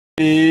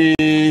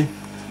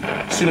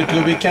sila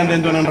kilo weekend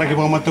endo nan ragi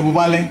mga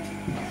matabubale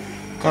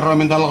karo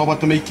mendala ko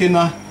bato may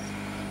kina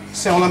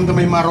sa ulam da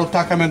may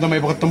marota ka mendo may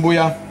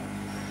bakatambuya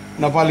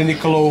na bali ni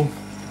kalo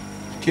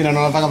kina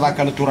na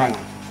nataka na turanga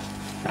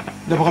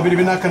da baka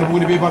binibinaka na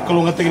bugni biba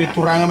kalo nga tingin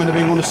turanga men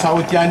bengo na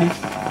sawit yani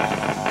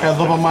kaya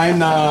do ba may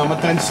na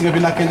matan singa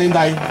binaka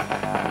ndai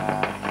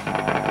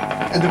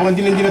endo baka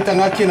din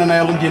tanga kina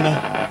na yalong dina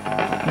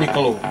ni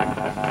kalo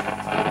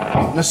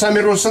na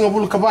sami rosa nga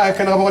bulu kabaya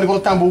kana baka ni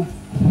tambu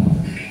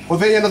o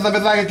veia na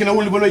verdade que na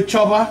uli bono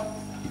chova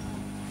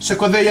se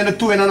ko veia na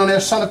tuena na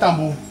sana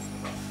tambu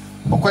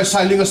o ko esa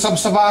linga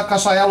sabsaba ka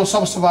sa yalo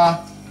sabsaba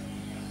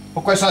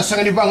o ko esa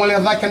sanga ni bango le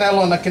da kana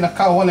lo na kina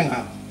ka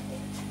holenga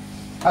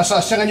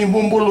asa sanga ni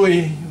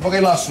bumbului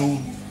bagai lasu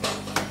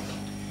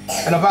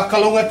ana ba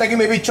kalunga tagi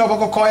me bi chova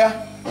ko koya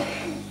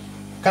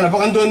kana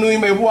bakando nui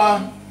me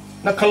bua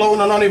na kalau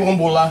na nani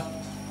bumbula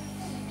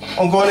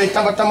ongone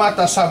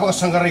tamata sa ba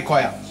sangari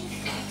koya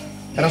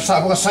era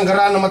sa ba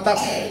sangara na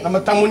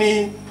mata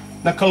muni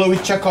na kalau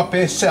check up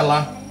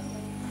sela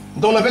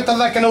do la beta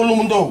da kana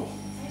ulumundo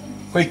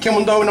ko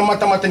ikemundo na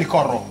mata ni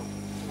korro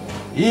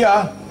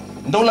ia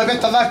do la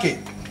beta da ke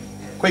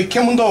ko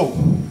ikemundo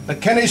na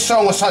kene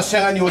songa sa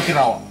senga ni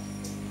otirawa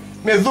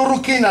me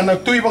durukina na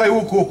tuiba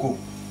ukuku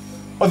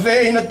o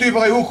ve na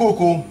tuiba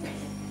ukuku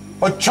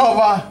o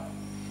chova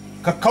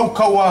ka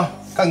kaukawa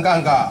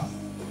kanganga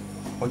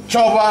o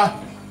chova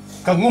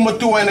ka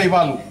ngumatu na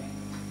ivalu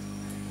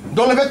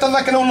do la beta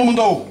da kana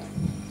ulumundo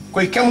ko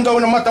ikemundo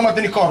na mata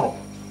ni korro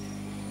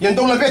yan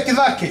do la beti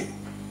dake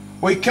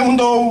o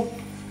ikemundo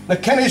na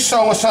kene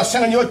songa sa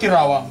senga ni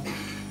otirawa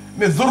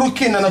me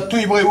durukina na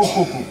tuiba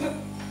ukuku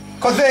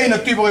ko ve na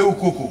tuiba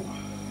ukuku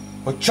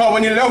o chova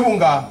ni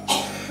leunga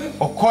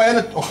o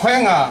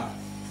koenga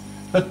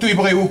na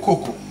tuiba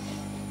ukuku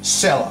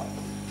sela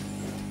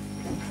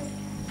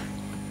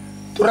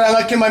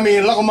turanga ke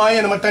mami lago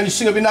mai na matani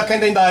singa binaka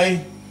ndai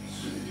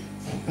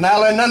na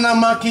ala nana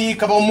maki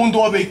ka ba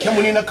mundo abe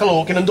kemuni na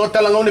kalo kina ndo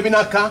tala ngone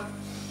binaka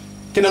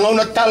kina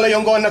ngona tala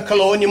yongo na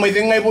kalo ni mai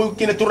dengai bo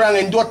kina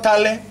turanga ndo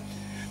tale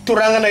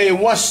turanga na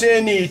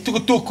wase ni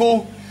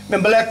tukutuku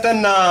membeleta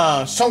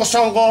na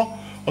songo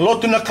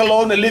lotu na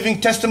kalo na Living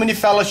Testimony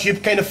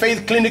Fellowship kind of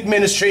Faith Clinic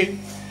Ministry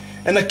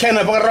and na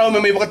kena bagarao me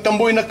mai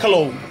bagatamboy na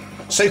kalo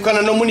sa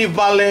ikana no muni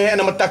vale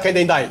na mataka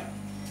dai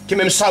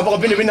kime msabo ka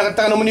binibina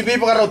kataka no muni be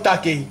bagarao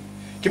taki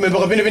kime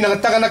baga binibina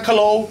kataka na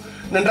kalo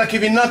nandraki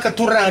binaka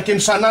turanga kim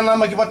sanana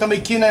makipata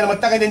may kina na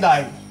mataka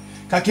dai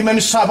ka kime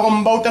msabo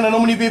mbauta na no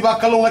muni be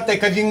bakalo ngate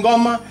ka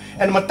jingoma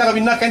and mataka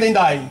binaka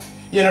dai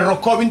yena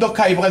rokobindo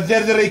kai baga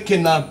derdere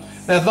kina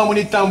na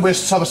dhamuni tambwe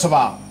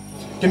saba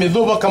kime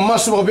duba ka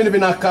masu baga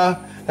binibinaka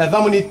na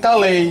dhamuni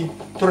talei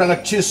turanga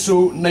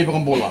chisu na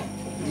ibagambola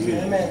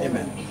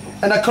amen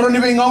ana koroni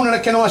bengau na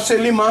kena wase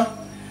lima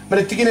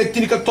mare tikine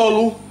tinika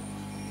tolu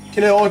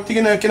kina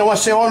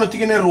wase ono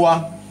tikine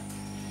rua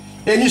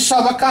e ni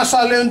saba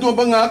kasa le ndo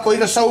banga ko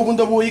ira sa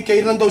ubunda bui ke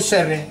ira ndo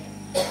sere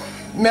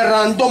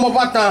merando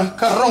mabata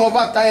karongo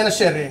bata ena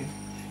sere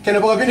kena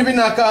boga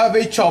binaka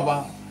be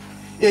choba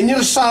e ni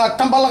sa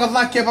tambala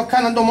ga ke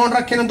bakana ndo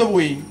monra kena ndo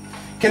bui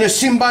kena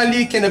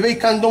simbali kena be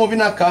kando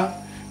binaka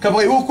ka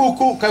boga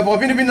ukuku ka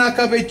boga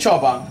binaka be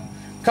choba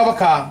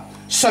kabaka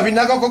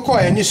sabinaga ko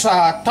koe ni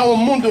sa tau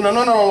mundu na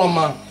nona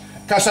loma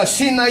kasa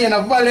sina ya na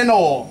vale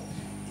no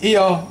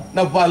iyo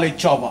na vale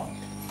choba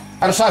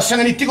ara sa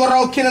sanga ni tigo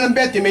rao kina na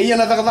beti me ia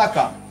na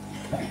dagdaka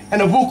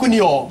ana buku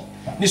ni o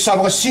ni sa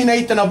ba sina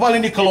ita na vale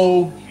ni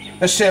kalo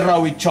na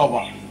serau i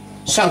choba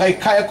sanga i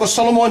kaya ko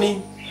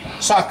solomoni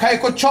sa kaya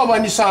ko choba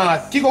ni sa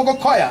tigo ko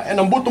koya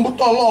ena mbutu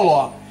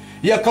lolo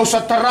ia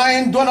kausa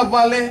tarain dona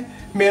vale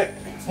me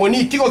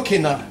moni tigo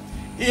kina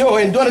iyo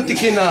en dona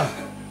tikina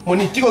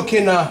moni tigo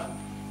kina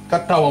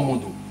katawa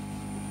mundo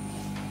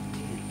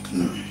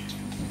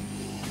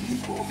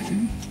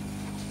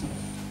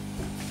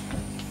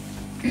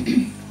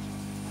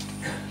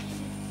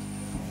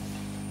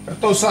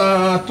Então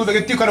sa tudo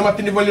que tico na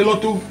matini vale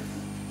lotu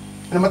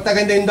na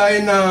mataga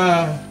ndai na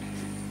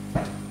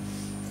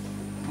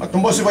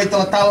matumbosi vai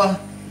tala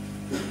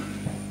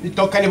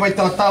ito kani vai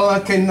tala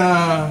que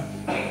na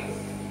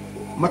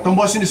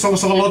matumbosi ni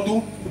songo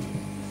lotu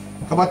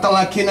kabatala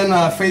aqui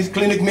na Faith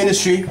Clinic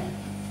Ministry.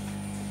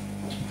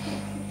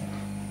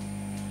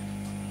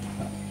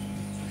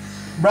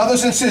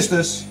 Brothers and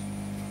sisters,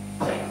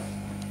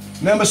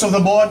 members of the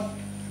board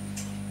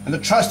and the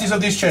trustees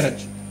of this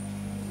church,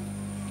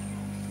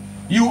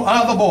 you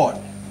are the board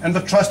and the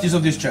trustees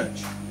of this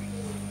church.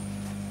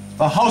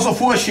 The house of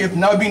worship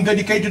now being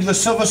dedicated to the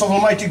service of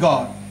Almighty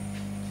God.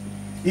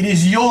 It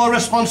is your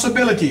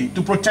responsibility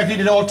to protect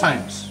it at all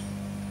times,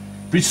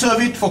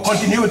 preserve it for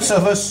continued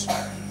service,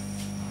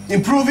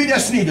 improve it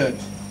as needed,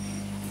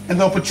 and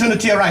the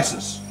opportunity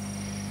arises.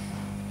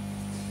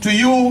 To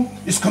you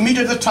is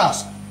committed the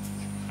task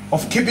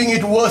of keeping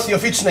it worthy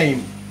of its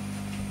name,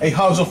 a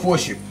house of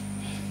worship.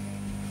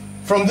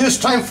 From this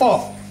time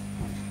forth,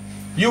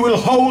 you will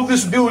hold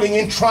this building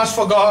in trust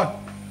for God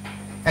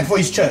and for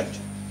His church.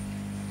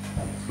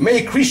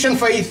 May Christian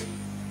faith,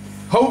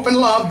 hope and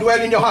love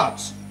dwell in your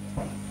hearts.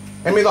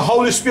 And may the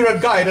Holy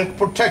Spirit guide and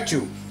protect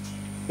you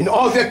in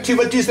all the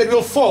activities that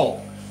will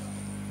fall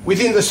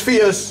within the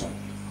spheres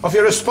of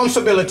your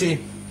responsibility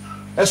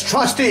as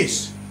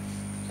trustees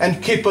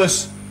and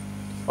keepers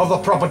of the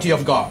property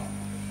of God.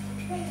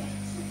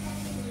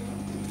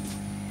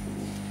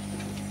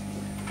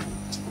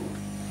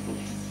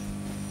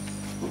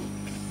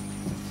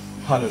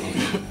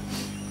 Hallelujah.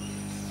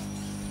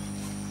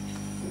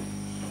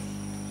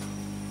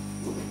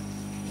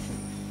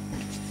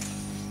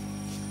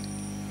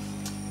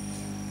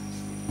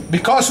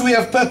 Because we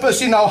have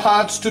purpose in our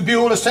hearts to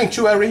build a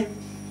sanctuary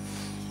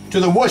to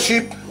the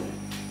worship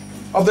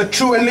of the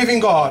true and living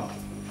God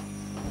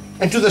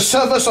and to the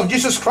service of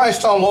Jesus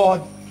Christ our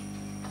Lord,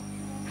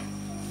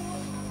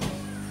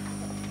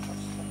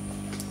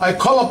 I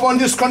call upon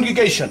this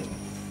congregation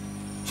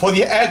for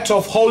the act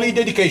of holy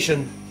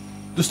dedication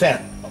to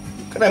stand.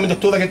 And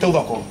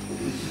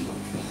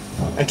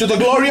to the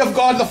glory of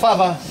God the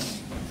Father,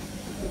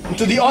 and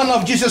to the honor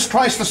of Jesus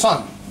Christ the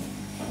Son,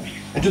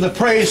 and to the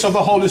praise of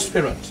the Holy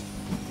Spirit,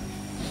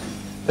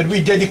 that we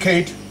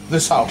dedicate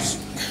this house.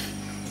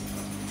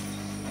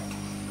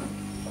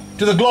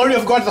 To the glory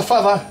of God the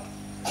Father,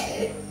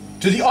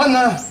 to the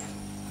honor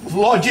of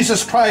Lord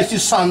Jesus Christ,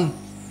 His Son,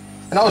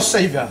 and our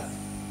Savior,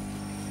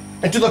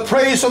 and to the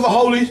praise of the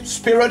Holy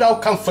Spirit,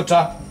 our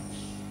Comforter,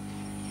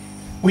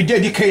 we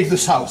dedicate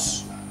this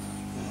house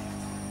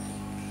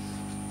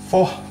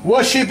for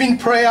worship in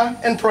prayer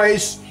and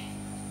praise,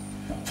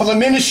 for the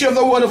ministry of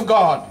the Word of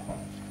God,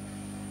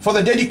 for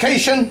the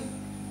dedication,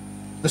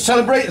 for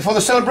the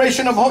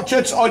celebration of whole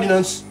church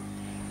ordinance,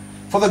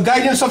 for the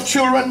guidance of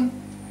children,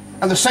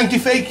 and the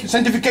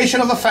sanctification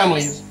of the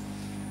families.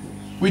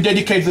 We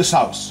dedicate this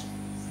house.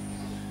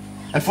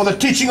 And for the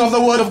teaching of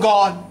the Word of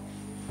God,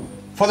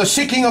 for the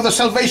seeking of the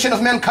salvation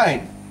of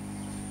mankind,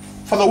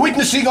 for the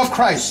witnessing of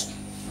Christ,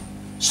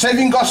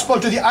 saving gospel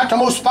to the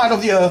uttermost part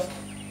of the earth,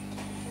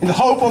 in the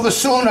hope of the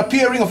soon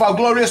appearing of our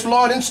glorious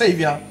Lord and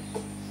Savior,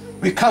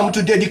 we come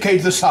to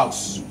dedicate this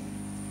house.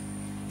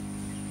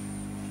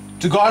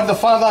 To God the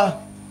Father,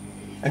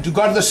 and to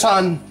God the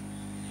Son,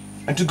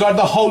 and to God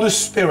the Holy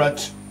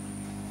Spirit,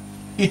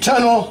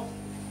 eternal,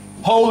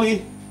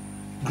 holy,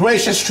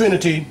 gracious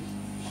Trinity,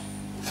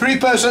 three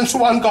persons,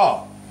 one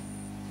God.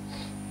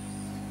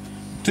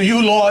 To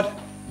you, Lord,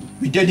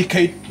 we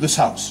dedicate this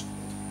house.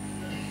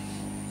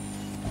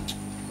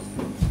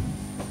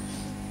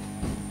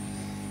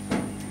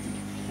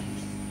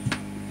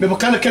 Me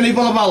bakana kena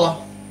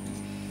bala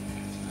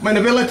mai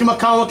na bela te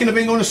makawa kena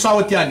bengo na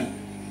sawatiani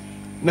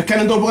na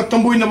kena do baka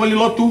tambui na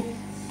Wailoku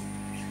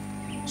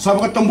sa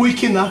baka tambui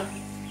kina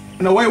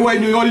na wai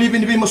no yo libi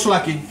ni bi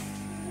masulaki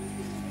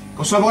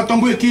ko sa baka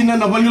tambui kina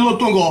na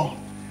Wailoku ngo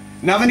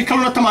na vani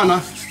kalona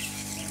tamana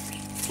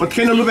wat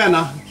kena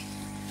lubena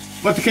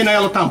wat kena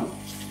yalo tambu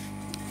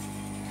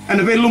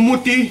ana be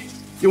lumuti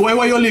i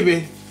wai yo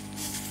libi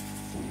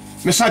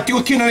me sa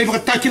tio kina ni baka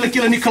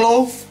takila ni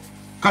kalo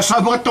ka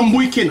sa baka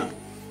tambui kina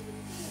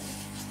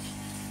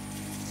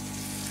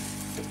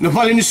na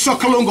vale ni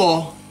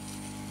sokalongo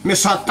me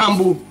sa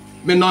tambu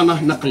me nana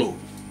na kalo.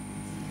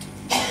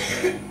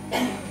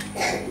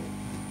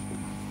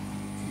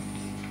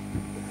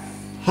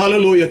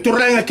 Hallelujah.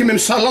 Turenga ki me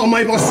msala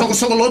mai ba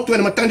sokolotu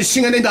na matang di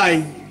singa ni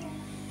dai.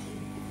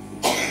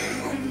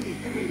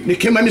 Ni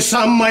ke mai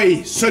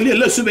samai soli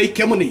lesu be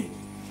kemuni.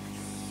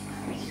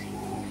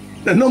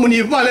 Na no muni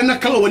vale na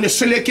kalo ni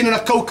soli kina na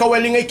kau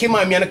kawelinga ki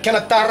mai na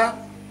kana tara.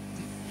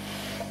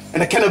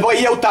 Ana kana ba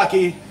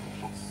yautaki.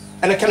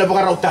 Ana kana ba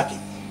rautaki.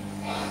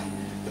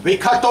 We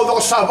cut out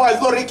the Sava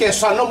Lorike,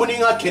 Sano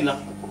Muninga Kina,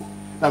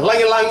 and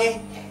Langi,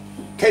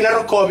 Kana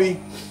Rokobi,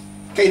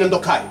 Kana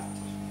Dokai.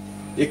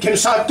 You can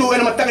say two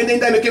and Matakan in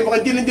them came from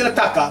Dilin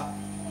Taka.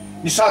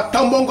 You saw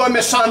Tambongo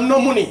Mesan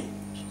no money.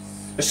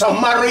 You saw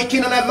Maro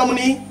Kina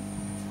Namuni,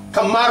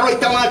 Kamaro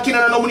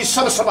Tamakina no Muni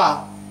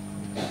Sabasaba,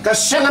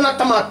 Kasana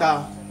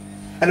Tamata,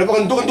 and the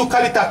Bondu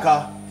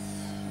Kalitaka,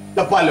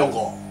 the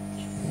Palongo.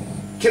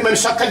 Came and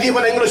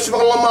Sakadiva English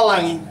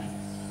Malangi.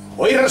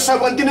 O ira sa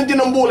bantin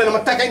ng bulan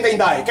na matakay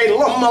na kay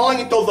lamma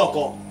lang ito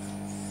doko.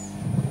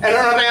 Ano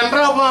na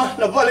nayandraba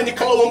na bala ni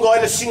kalawanggo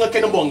ay nasinga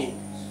kay nabongi.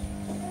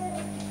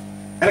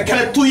 Ano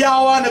kana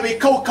tuyawa na may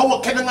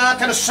kaw-kawa kay nga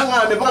kana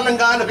sanga may baka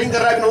nga na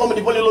bingarabi na lamma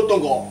di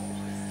Wailoku.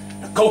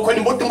 Kaw-kaw ni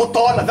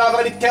muti-muto na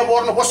dadaga ni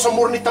tebor na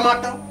wasamur ni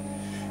tamata.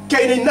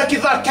 Kay ni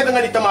nakidar kay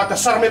nga ni tamata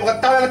sar may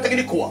baka tawa na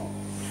tagilikuwa.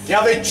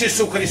 Yave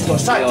Jesu Kristo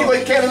sa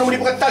tiway kay na muli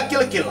baka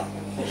tagkila-kila.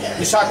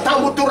 Isa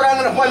tambo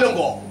turangan na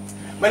Wailoku.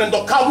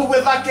 Menando kabu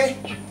bedake,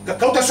 ka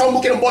kauta sa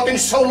mukir boten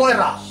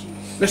soloira.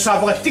 Me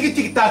saba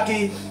tiki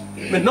taki,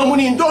 me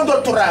nomuni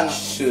ndondo turanga.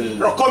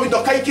 Rokobi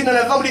do kaikina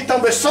na vamli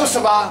tambe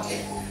sosaba,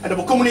 ada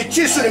bu komuni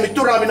Jesu ni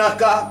mitura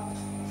binaka.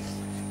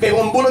 Kay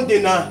wambulon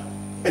dina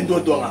endo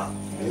doanga.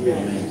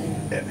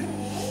 Amen.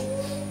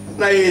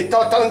 Nai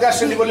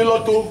tatalangasa ni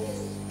Wailoku,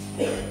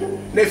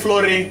 nei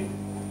flori.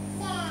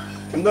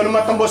 Mendona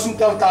matambos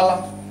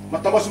tala,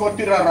 matambos mo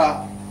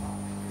tirara.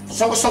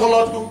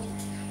 Sokolotu,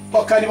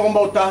 pakani mo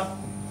bauta.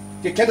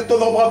 Que queda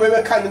todo o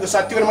bebê caindo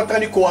sa tigre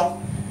matani koa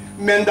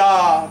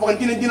menda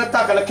pakantina dina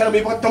taka la kana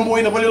be patambo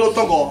ina balilo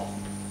tongo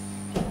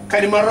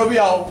kani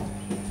marobiao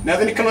na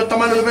veni kana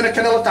tamana na veni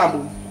kana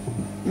tambu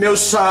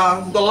meusa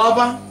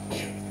dolaba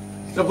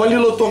na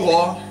balilo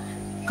tongo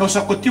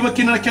kausa kotiwa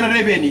kina kana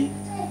rebeni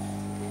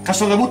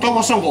kaso da muto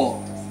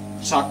mosongo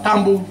sa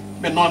tambu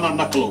menona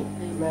naklo.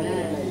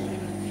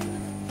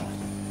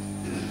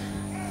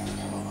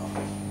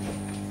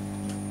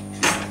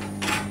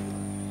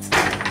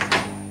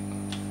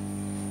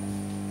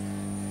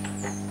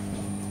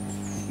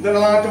 Then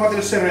allow to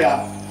the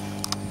Syria.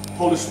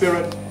 Holy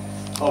Spirit,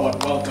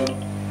 welcome.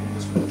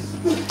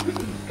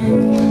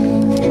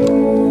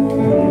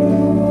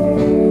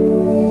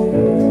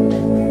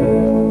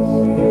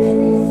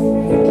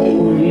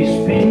 Holy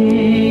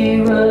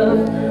Spirit,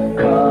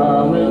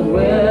 come and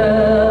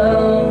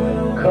welcome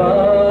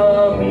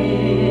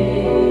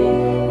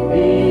in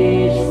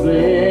this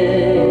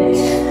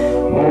place.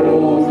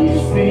 Holy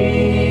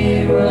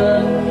Spirit,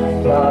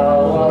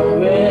 thou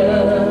art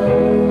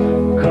welcome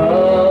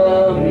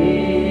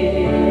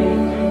in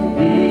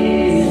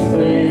this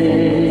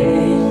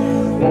place.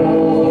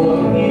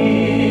 Omnipotent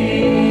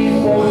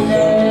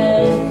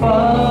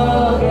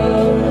Father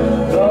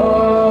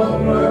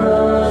of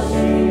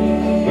mercy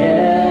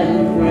and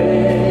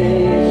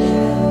grace,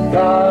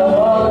 thou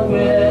art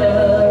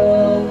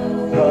welcome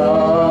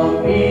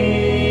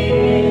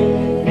in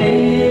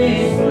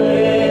this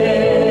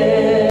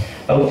place.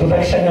 Au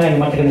tutaksangan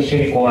matakan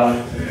sirikwa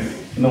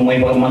memoi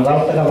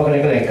bagamangal taka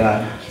bagaleka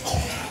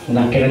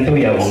na kenantu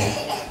yaw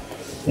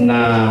na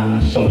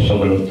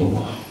somsobalutu.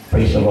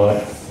 Praise the Lord.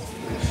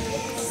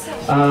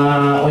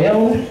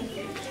 Oyaw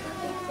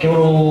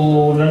kero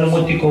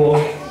nanumuti ko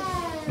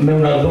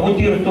meuna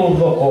gumuti rutu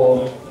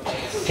ko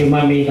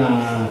kimami na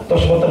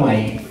tos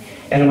botamay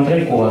ena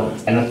matakan ko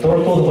ena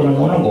torto ko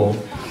nangongo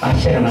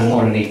asa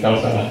nangon ni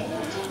taltala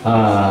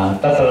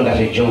tatal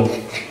kasi Joe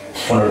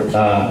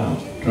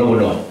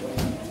Lauvanua.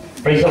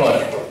 Praise the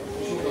Lord.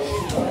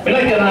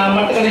 Bila na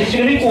matakan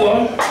sini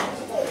ko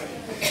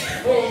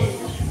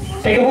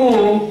teka bu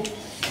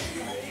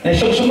na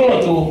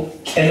somsobalutu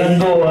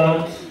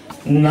enandoa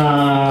na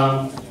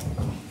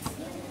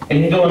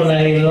endo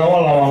na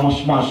ilawa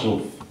mas masu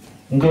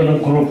endo na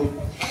grup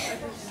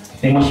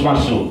ni mas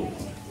masu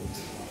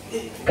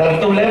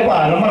kartu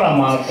lepa na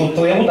marama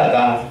tutu yang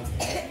utaka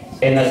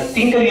ena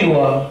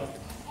tingkaliwa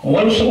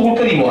walu suku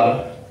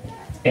kaliwa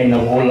ena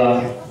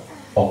bola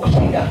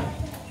oksanga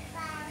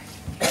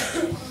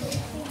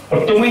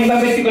pertuming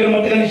tabi tiko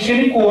na matakan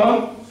sini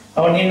kuwa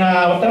awan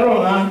nina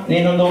wataronga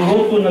nina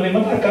lutu na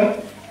bimataka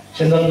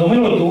sendan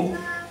minutu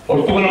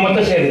ortu na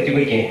mata seri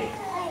tiko ke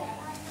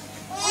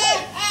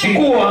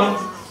Sikua,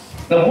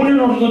 na huli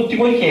no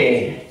tiko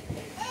ke,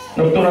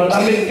 no tunan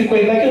kami tiko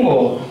ke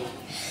kengo,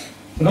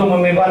 no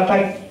may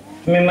batak,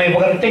 may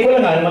bagat tiko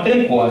lang ang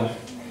matayin ko,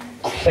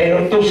 sa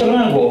inorto sa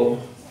ngago,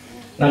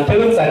 na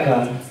tawag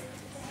taka,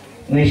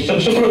 na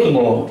isang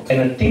mo, ay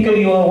na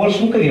tingkaliwa, walas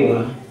mong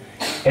kaliwa,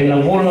 ay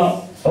na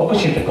mula, o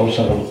kasi takaw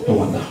sa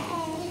tumanda.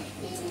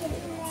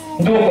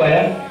 Ndo ko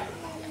ya,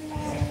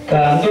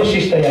 ka ndo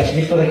sistayas,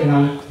 dito na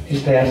kina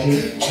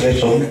sistayasi,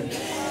 reson,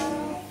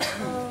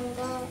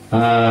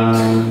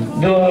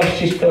 dua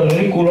sister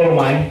Riku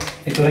Lormai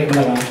itu lagi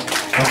mana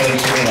apa yang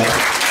saya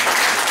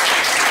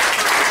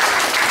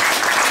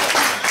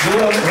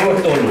dua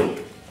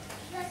tolu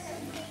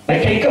nak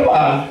kaya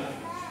apa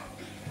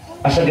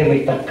asal dia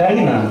beritakan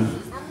na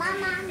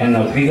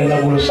ena viga na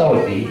bulu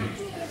Saudi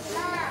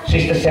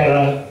sister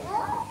Sarah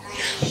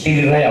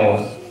tili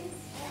rayawa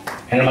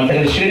ena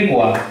matagal siri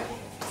kuwa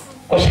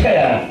kos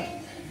kaya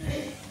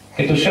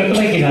itu suatu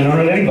lagi na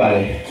nono dari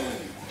balik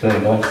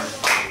tuan.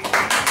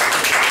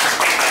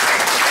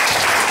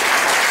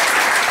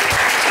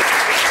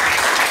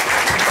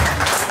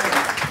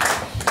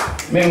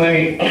 Memang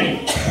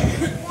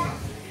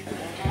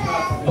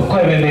aku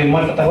memang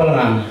mata tak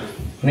boleh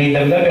ni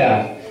dam-dam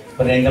ya,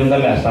 pada dam-dam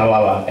ya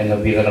salah and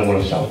lebih kerana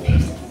boleh Saudi.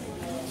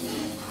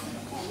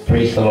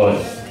 Praise the Lord.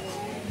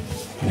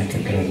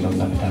 Mereka kena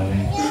dam-dam tahu.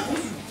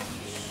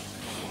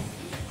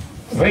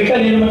 Mereka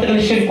ni mata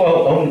kalian ko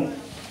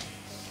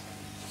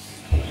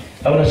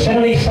awak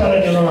sana ni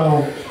sana jono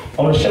nau,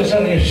 awak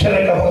sana ni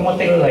sana kau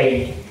mata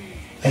lagi,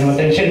 and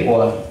mata kalian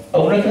ko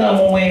awak nak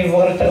ngamu mai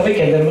buat tak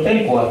baik dan mata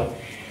kalian ko.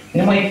 Ni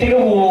may tiga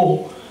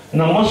ko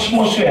na mas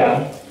ya.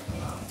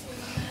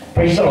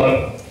 Praise the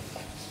Lord.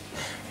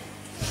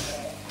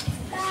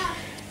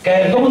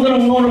 Kaya doon na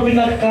ngono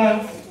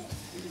pinaka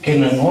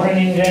kena ngono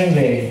ni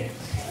Renve,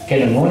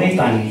 kena ngono ni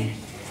Tani,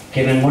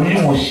 kena ngono ni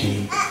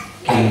Mosi,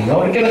 kena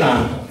ngono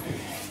kena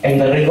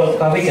and the regot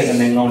kawi kena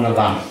ngono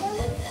na.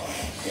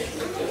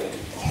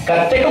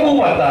 Kate ka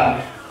bata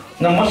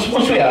na mas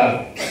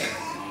ya.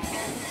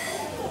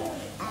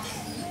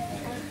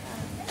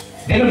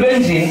 Dino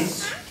benzin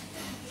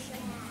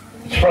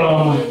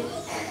from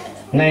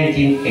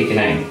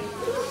 1989.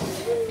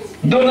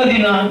 Doon na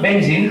din na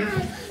benzin.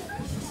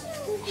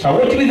 Sa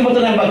wati dito ba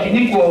tayo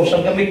bakini ko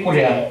sa kami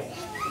kuliah.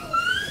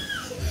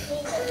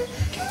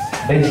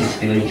 Benzin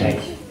still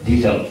inside.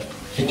 Diesel.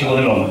 Sa Chico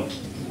de Loma.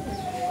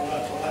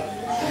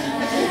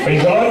 Praise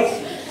the Lord.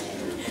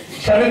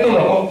 Sabi ito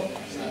ako,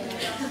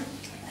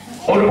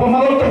 o lupa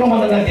makot ako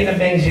natin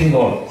ang benzin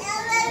ko.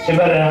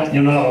 Sebenarnya,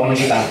 yun na ako na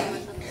kita.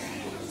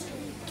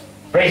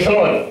 Praise the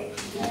Lord.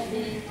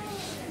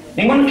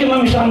 Ningon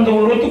kita misalnya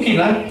dulu tu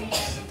kina.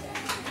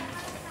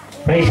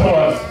 Praise the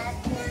Lord.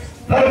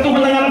 Lalu tu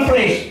mendengar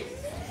praise.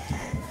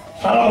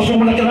 Salah usul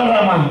mendengar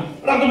ramah.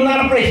 Lalu tu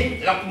mendengar praise.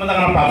 Lalu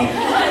mendengar apa?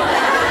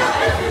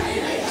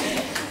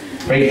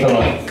 Praise the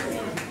Lord.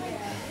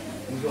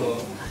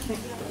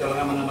 Kalau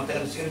kamu nama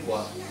tekan sini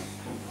kuah.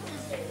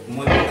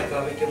 Mau kita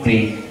kawin kemana?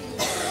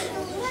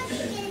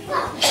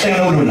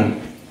 Saya dulu na.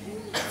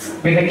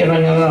 Beda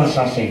kenanya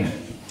sasing.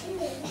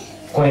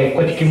 Kau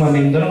cuma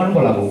minum kan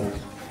bolagu.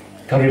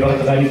 Kau riba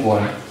kata ni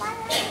kuah.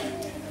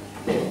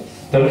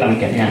 Terus kan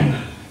kena,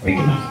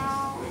 bagaimana?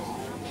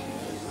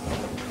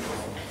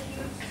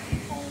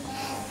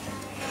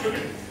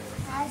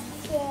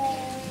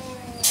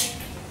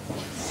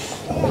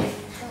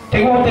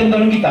 Tengok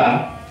tendon kita,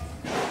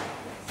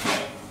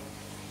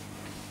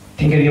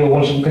 tinggal di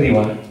bawah semua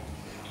kediwa.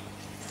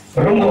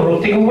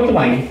 Rumor tengok apa tu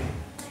mai?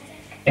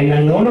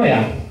 Enang nono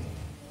ya.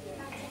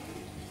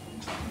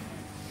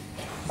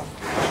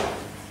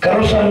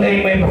 Kalau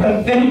seandainya mai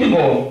bukan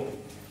tengok,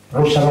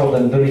 rusak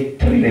dan dari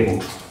terlebu.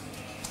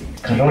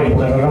 Kalau di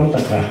bukan orang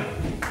tak,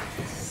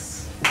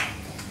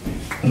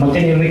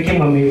 macam ni mereka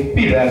mami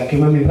pila, kita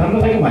mami bangga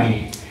lagi mai.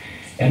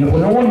 Eno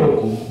pun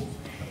Wailoku,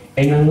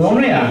 enang nono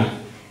ya.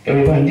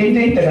 Kami banding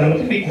dia tak ada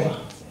macam itu.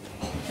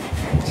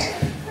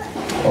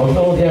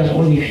 Although there's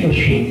only few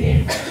sheep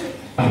there,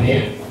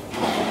 ada.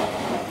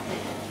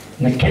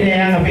 Nak kena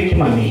yang apa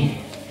mami,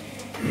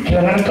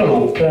 kena nak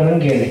kalau, kena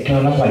nak gele,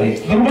 kena nak balik.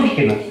 Dulu bagi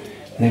kena,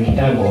 nak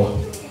kita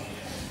go,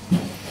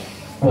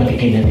 buat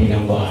kena di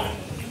nambah.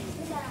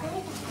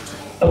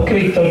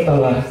 Oke,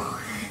 total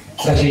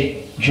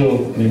kasih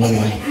Joe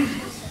Lauvanua.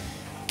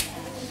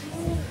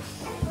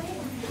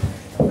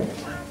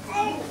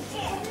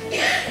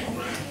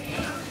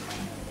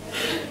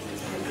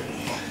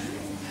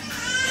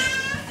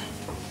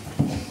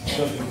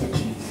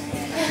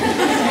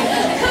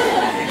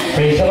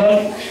 Praise the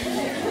Lord.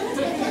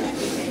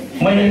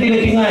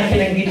 Manantiling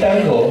ng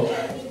kita ko.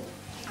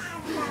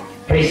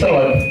 Praise the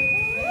Lord.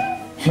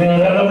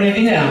 Mengarap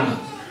niya.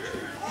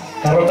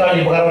 Kalau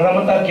tadi perkara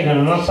ramata kita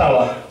nak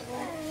salah,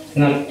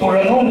 nak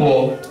turun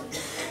nunggu,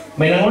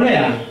 menangguna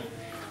ya,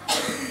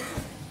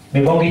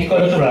 memang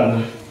kita ada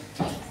turun,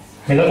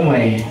 melang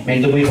mai,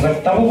 mentubuh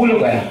perkara tahu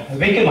bulu kaya,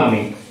 beke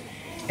mami,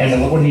 yang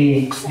nak pun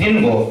di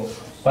nunggu,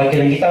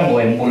 bagian kita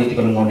boleh yang bulu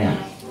tikar nunggunya.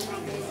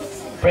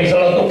 Praise the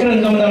Lord.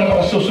 Tukiran teman-teman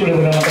para susul yang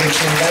bernama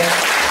Tuhan.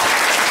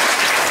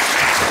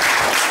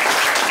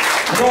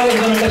 Kalau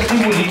yang kasih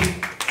buli,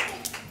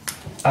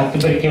 atau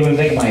berkirim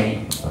baik mai.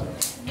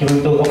 Kita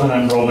tahu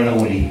kanan Roman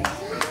uli.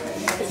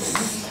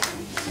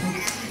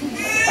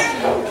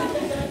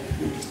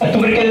 Atau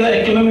mereka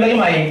kami lagi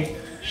main.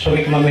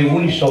 Sobi kami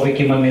uli, sobi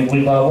kami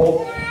uli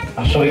bawa.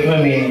 Sobi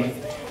kami.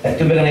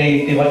 Atau mereka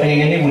ni tiba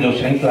tanya ni uli.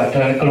 Sering kelak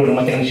kalau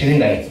rumah tekan sini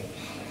dah.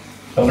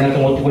 Kalau nak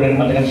tunggu tu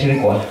rumah tekan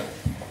sini kuah.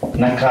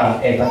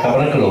 Naka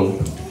kapan kalau.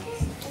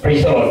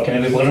 Praise the Lord.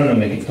 Kena berbuat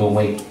nama kita.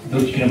 Mai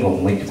dulu kita kau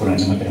mai tu rumah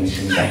tekan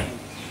sini dah.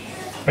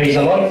 Praise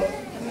the Lord.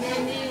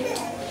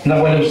 Nak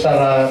boleh besar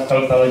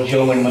kalau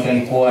Joe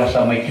makan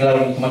kuasa mai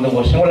kilar teman-teman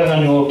bos. Semua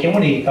dengan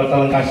kemuni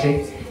kalau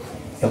kasih.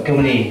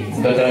 Kemuni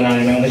dengan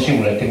memang kasih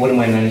bulat. Tiada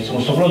main nanti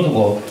semua sebelum tu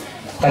ko.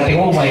 Tapi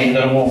ko main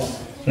dalam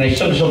nanti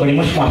sebab ni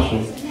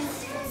masuk.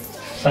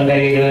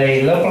 Sanggai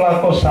dari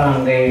lapor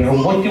sanggai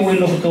rumput tu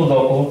Wailoku tu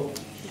doko.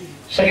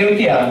 Sanggai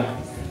utia.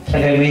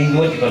 Sanggai main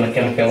dua tu nak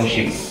kena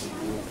fellowship.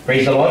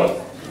 Praise the Lord.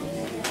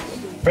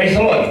 Praise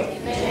the Lord.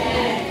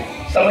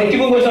 Sampai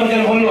tiba bersama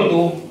dengan Wailoku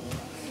tu.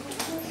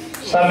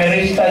 Sampai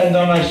register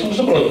dan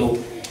sebelum tu,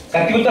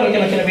 kaki utara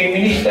kena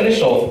minister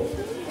eso,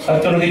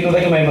 atau begitu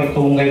lagi mai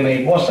bertunggai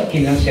mai bosa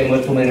kina saya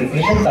bertunggai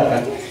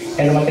representakan,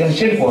 yang matikan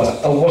sirkuah,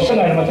 atau bosa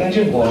yang matikan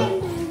sirkuah,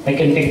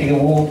 makin tiga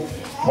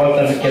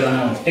buat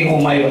kena tiga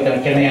mai buat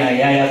kena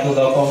ya tu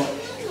doko,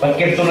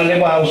 pakai tu nale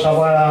bau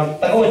sawa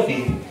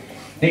takoti,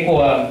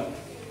 dikuah,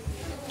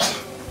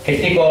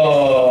 ketika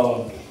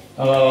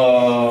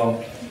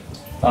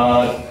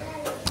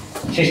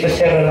sister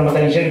Sarah yang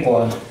matikan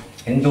sirkuah,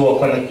 Indo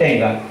ako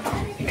nagtenga,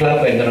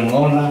 iklapa yung darang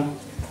ngona.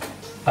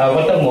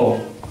 Wata mo,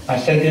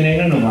 asan din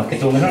na naman,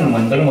 kitungan na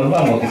naman, darang mo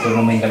mo,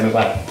 kitungan naman yung kami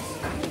ba.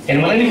 Yan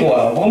naman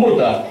ko,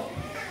 bumuta.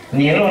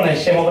 Niyelo na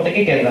siya mo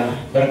katakikin na,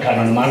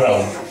 berkanon naman raw.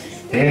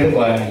 Niyelo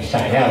ko,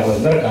 saya ko,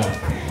 berka.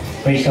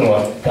 Praise the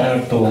Lord,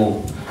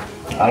 karto,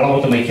 alam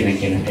ko ito may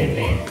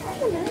kinakinatete.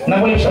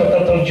 Nakulit sa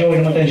Pastor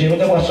Joe Lauvanua, siya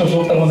ko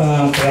susultan mo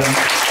na parang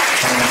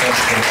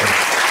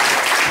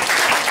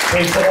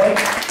praise the Lord.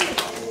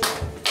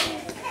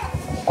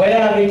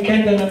 Kaya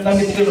weekend na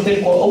namin tinutin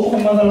ko, upo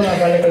kong mga lang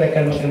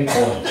balik-balikan mo kami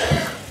ko.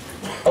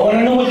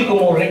 Awan na naman di ko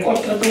mo record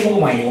na ito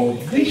mo kumayo.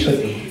 Griso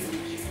di.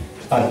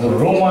 At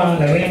rumah,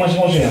 narimas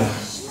mo siya.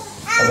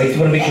 Abay ito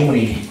maraming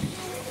kumuli.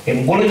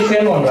 Yung bulat ko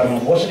yan lang,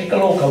 rano. Buwas ni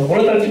Kaloka,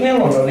 bulat rin yan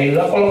lang, rano.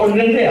 Ilakol ko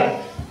rin rin.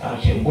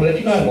 Siya bulat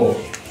yung ako.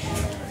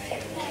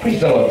 Praise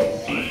the Lord.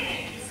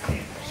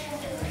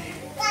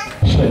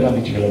 So ina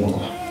bitigala mo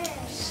ko.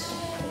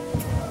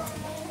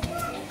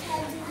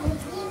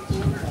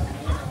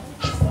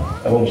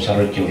 Ako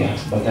sarot yun ya.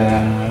 Baka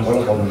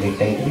wala ka mong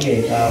ligtay ito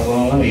eh. Sa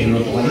mga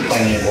ilutungan ni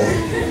Panya ko.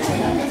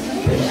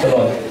 Ito.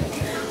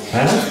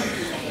 Ha?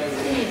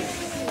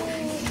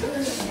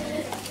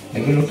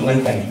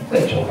 Nagilutungan tayo.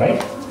 That's alright.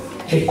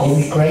 They call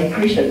me crying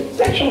Christian.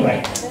 That's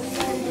alright.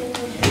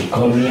 They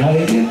call me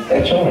hallelujah.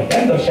 That's alright.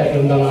 Ando siya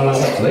yung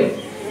nangalangat ko eh.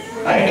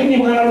 Ay, kami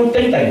mga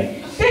nalutay tayo.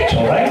 That's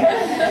alright.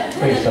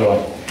 Praise the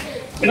Lord.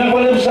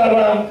 Pinagwalang sa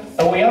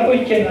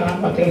awayapoy kaya na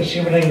mating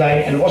siya na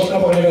and also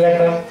kapag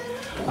nagagaya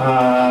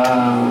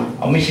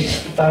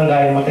Omisis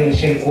tangga mateng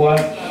silkua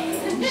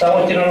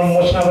sawa tinanong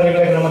mos na balik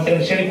na mateng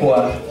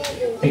silkua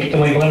ikito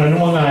may mga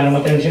mga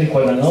mateng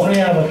silkua na ngawala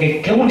ya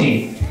bakit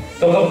kamuni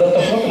togab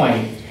datos mo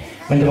may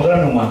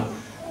mendabagran numa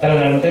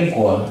talaga mateng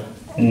kuwa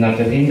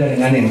nakadinda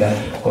nganinda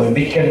ko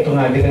bikir to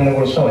nga bitang na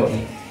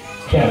kursawati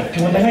kaya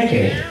tumanda nga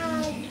ke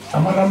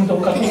amaram do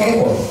ka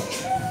ko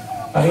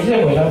ari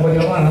wala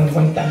bagaimana nanti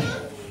pantang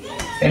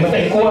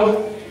mateng kuwa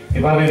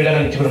ibabe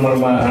bilang itu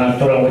bermalma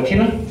anak orang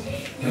watina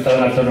kita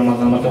nak tahu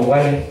nama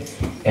matuwal,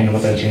 nama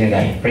tahu sini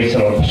dah. Praise the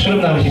Lord.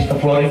 Sulit nama Sister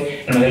Floyd,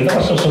 dan kita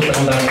pasal sulit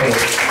tangan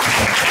kita.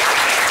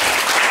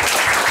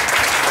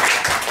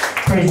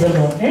 Praise the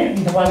Lord.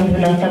 Dawali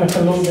bilang tanah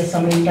telur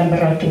sama yang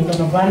beratung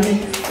tanah balik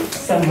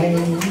sama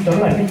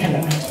dolar di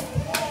kalangan.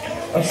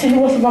 Sini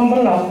was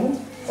bambalau,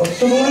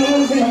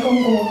 turun bilang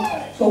kongko,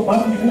 so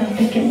bang bilang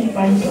tiket di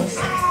bandos.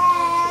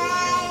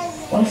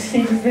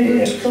 Sini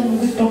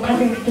itu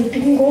kami itu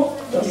tinggal,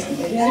 terus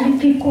yang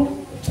tiko.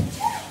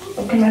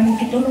 Kailangan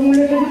kita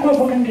mulai dari kuah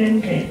bukan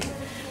rende.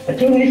 But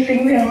the only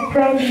thing we are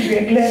proud and we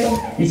are glad of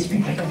is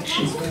because of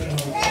Jesus.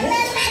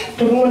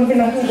 Turun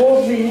bilang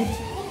gobi,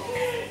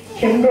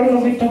 kembali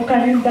nabi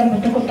tokarin dan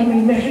betul kota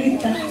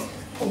merita.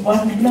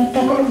 Obat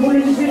binatang kalau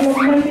boleh dibilang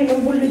mandi,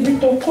 kalau boleh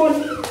ditokon.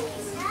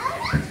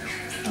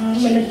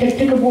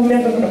 Menetek ke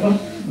bumi apa kenapa?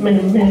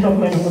 Menentok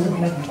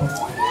bilang ko.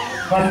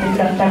 Obat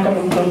binatang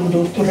kalau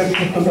doktor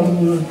itu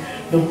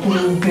doktor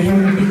biru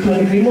itu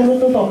lima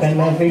tu tokan,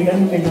 na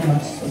bilang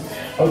mas.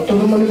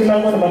 Turun mana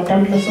bilang mana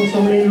matan na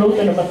sosomlin lo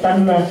na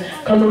matan na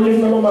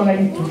kalulin na lo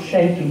mga ito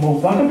thank you mo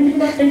baka bilhin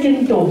natin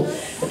ito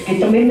at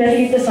kita may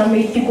merita sa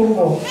may tiko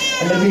mo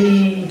ano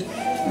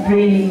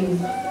may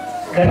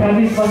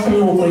garabi pa sa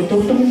loko ito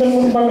tumindan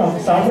mo bala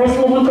sa arroz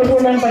mo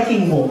magkaroon ng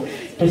paking mo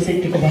ito sa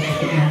tiko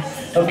bakit na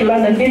o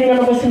kailangan din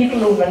nga naman sa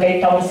niklo na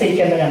ngay tawa sa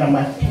ikan na nga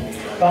naman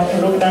baka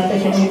log natin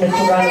siya ni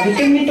natural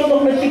ikin nito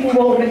kung natik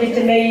mo na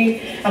dito na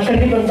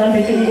akaliban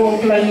namin tinggo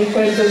klani ko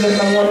ito na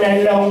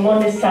mga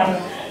nalaw sa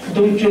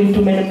dojo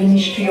itu mana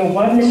ministry of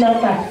one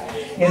nata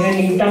yang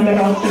ini tambah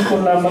ratu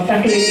kola mata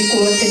kelihatan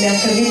kuat ini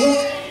akan juga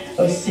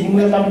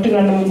simula tamu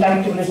dengan mentar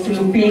tulis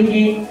tulu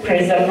tinggi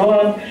praise the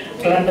Lord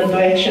kelanda do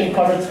action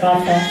chorus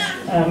kata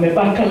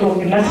membakar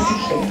lo nasi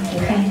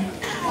Tuhan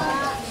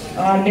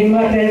ni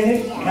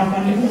mare apa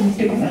ni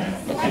mesti kena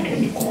mata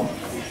kelihatan kuat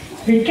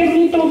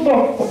bikin itu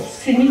dok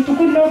sini tu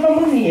kena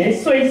kamu ni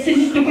so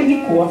sini tu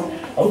kena kuat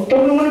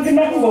autor orang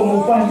kena kamu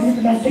buat ni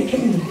kena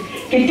sekali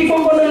Kiti ko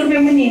kono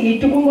lebih menini,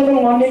 itu ko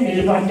kono ngone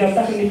ni lepas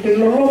jatah ni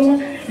telolong,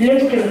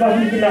 lihat ke lepas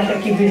ni kita nak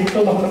kibir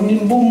tu bahawa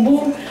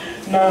bumbu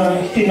na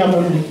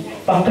tinamon ni.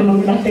 Bahkan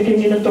lu nak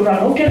tekin ni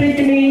natural, oke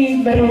reti ni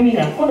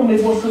beromina, kono me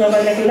bos na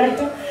banyak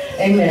lelaki,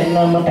 amen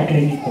na mata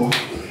kliniko.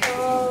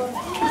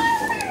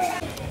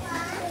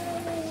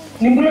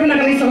 Ni bulan nak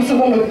kali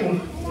sama-sama tu.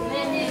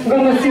 Gak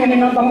masih ni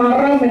nampak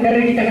marah,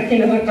 mendari kita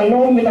kaki nak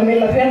kalau kita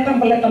melakukan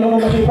pelatihan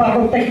orang masih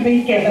baru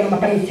teknik kita nak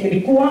makan isi di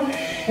kuah.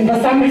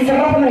 Entah sampai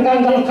serap nak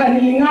ganggal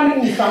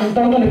kaningan, sampai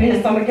tu lebih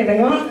sampai kita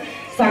dengar.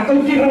 Sakau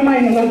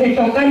tiramai nak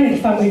ditokan,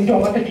 sampai jauh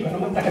kita juga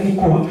nak makan di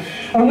kuah.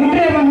 Orang ni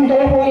memang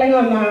jauh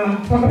orang na,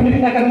 orang ni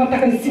nak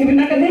makan isi ni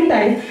nak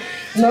nindai.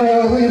 Na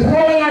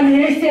orang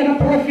ni isi ana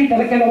profit,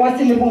 ada kena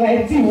wasil ni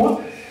bunga itu.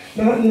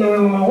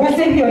 Na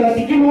wasil dia na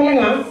tikim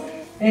orang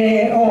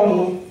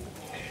on.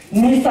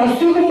 Ni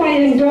sasulu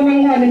mai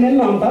ndona ngane ne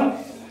namba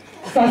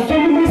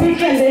sasulu mai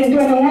weekend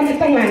ndona ngane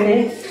tangane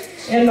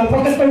na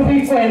pakata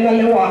wi ko na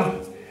lewa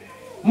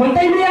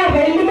matai ni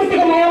aba ili mati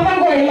ko mai apa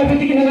ko ila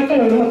biti kina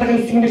nakalo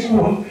matakan singde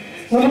ko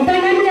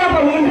matai ni aba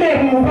ngandre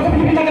mo pakata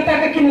biti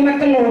nakataka kina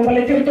nakalo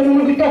pale tiro to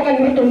no bitokan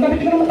ngito tapi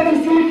kina matakan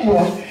singde ko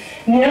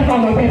ni apa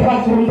ma pe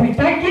pa kurun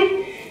bitaki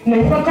na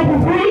pakata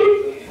bubui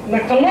na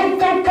kalon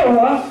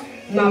kawa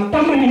na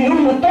tamani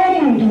no to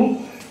mundo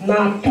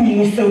na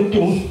tuni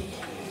sautu.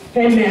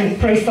 Amen.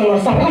 Praise the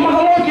Lord. Sabah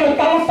mahalo dia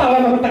tahu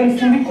nama tangis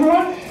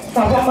sindikua.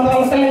 Sabah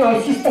mahalo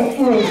tengah Sister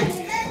Floyd.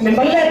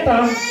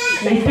 Nembaleta,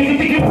 na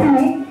ipigi-pigi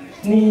pulu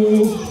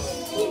ni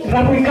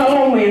rabu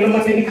kalau mai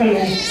nama teni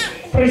kalau.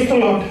 Praise the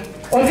Lord.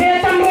 Ozea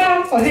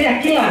tambra,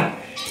 ozea kila.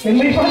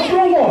 Nemai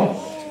patrungo.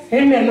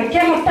 Amen. Na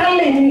kia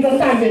matale ni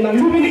ngantambe na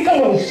lubi ni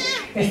kalau.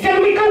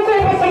 Estel mi kau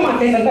kau pasal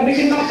mate na tapi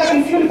kita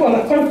matakan sindikua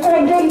na kau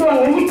kau jondo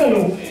ang ni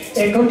kalau.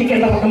 Kau tiket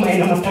apa kamai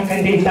na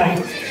matakan dentai.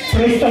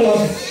 Praise the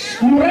Lord.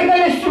 Murega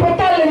le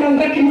subotale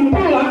nanda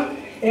kimbula,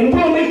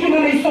 mbula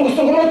mekina na isongo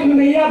songoloti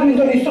me yaba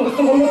ndo na isongo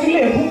songoloti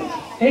lebu.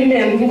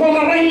 Amen.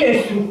 Ngoma rai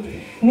lesu.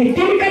 Ni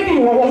tingkat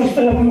di wawang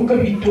setengah bulu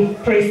kebitu.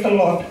 Praise the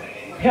Lord.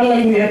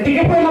 Hallelujah.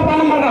 30 na pa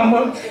na marama.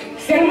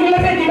 Siyang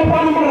nilapit na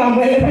pa na marama.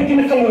 Ilapit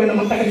na kaloy na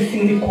mataka di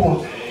sini ko.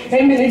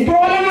 Amen. Ito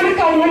wala nga na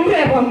kao ng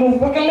reba mo.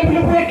 Pagkalapit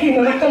na yakin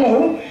na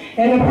nakalaw.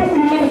 E na po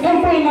kung mga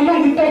tumpol na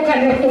lang ito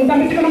kanya. Itong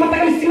damit ka na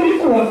mataka di sini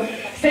ko.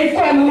 Sa iko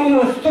na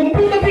mga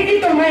tumpol na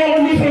pigito na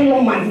yalan ni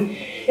Veloman.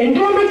 And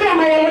do not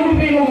come, I am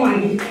paying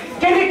money.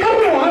 Can I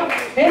come on?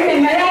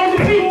 And I am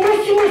paying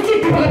much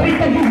city for the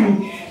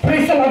people.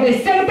 Praise the Lord.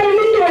 Senta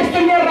muito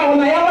estonia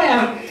rauna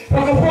ya.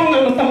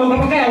 Pakaponga no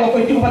tamama pakaya ko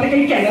itu pada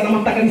kai kaya na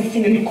matakan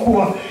sini ni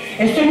kuwa.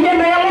 Estonia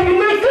na yala ni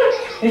maka.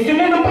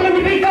 Estonia na pala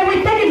ni bika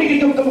wita ki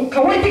gitu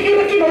kawai tiki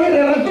na ki no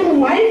era tu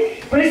mai.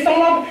 Praise the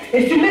Lord.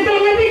 Estonia na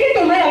na biki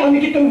na yala ni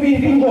gitu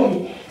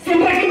bingo.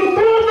 Sembra ki no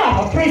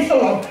pula. Praise the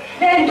Lord.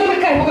 Eh itu na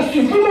kai ko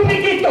supu mo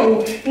biki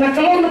to. Na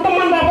kalau na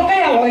tamanda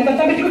pakaya ko enta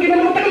tabi ko di na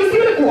matakan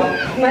sini ni kuwa.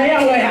 Na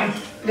yala ya.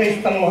 Praise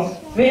the Lord.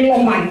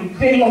 Veloman.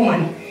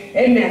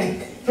 Amen.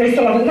 Praise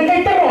the Lord.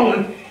 Nagay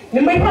tarong.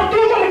 May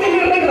patuloy na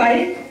kiniragray.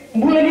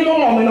 Bulan ni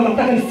lolo na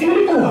matakan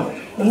sini kuwa.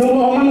 Nung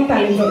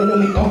mamatay ko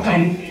nung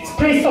itokan.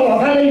 Praise the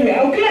Lord.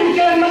 Hallelujah. Okay,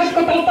 kaya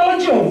nakakotala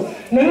Joe.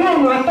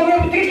 Nung ataw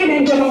yung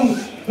tikin ng Joe.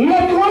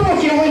 Lutuwa po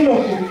siya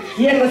Wailoku.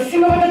 Yan na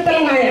sino ba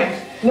talangaya.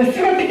 Na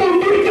sino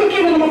kitong turito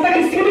kina na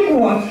matakan sini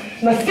kuwa.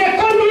 Na siya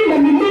kondi na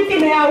mimiti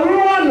na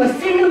yawa na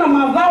sino na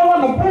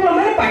mavawa na pula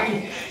na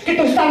paki.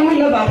 Kito sangu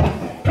ila baba.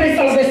 Praise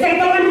the Lord. Saya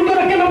tahu itu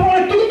nak kena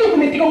boleh tutup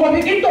ni tiga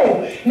mobil kita.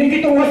 Ni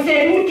kita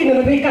wasen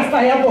kena lebih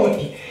kasaya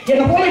boti.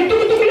 Yang boleh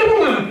tutup ni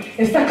bunga.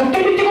 Esta kata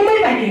ni tiga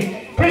mobil lagi.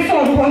 Praise the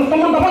Lord. Bukan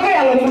teman apa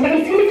kaya lah. Mata kan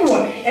sini tua.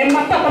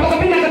 Mata apa kau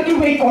pernah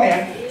ketiwa ikoya.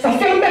 Saya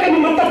sampai kan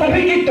mata tapi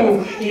gitu.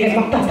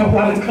 Mata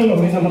tahuan kalau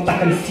mata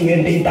kan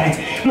sini dentai.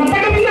 Mata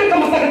kan pernah ke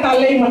mata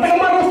ketalai. Mata kan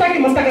marah taki.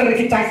 Mata kan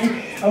rekitaki.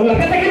 Allah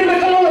kata kita nak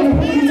kalau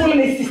boleh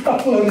ni sistem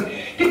floor.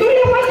 Kita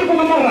ni apa sih kau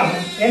marah?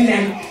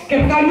 Amen.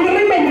 Kaya kami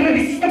remember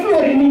di sistem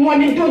floor ni mo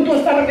ni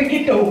tuntun sa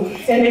begitu.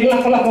 Ene la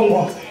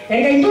kongo.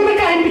 Kaya itu na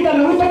kain kita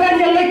na utokan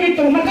niya lagi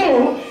itu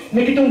nakalo.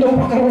 Nakito daw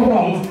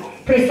pakarorong.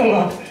 Praise the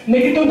Lord.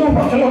 Nakito daw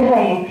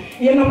pakarorong.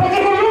 Yan ang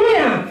pakarorong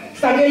niya.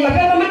 Sagay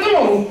lagay na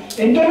nakalo.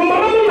 Ito na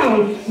maramaw.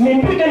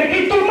 Memputa na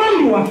kito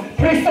malwa.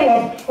 Praise the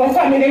Lord. O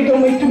kami na ito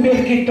may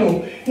tubig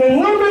kito.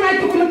 Nang nga na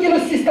ito kung nakino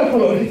sistem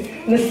floor.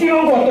 Na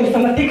siyong goto sa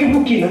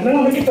natikibukina.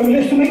 Nang nga kita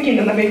ulit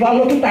sumikina na may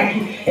walo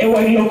tutaki.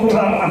 Wailoku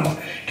raramba.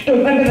 Kita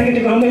benda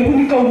kita kau mai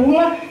buni kau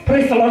bula,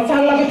 praise the Lord.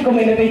 Salah kita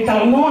mai nabi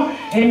talmo,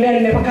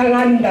 amen. Nabi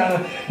kanganda,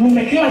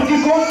 nabi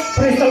klasiko,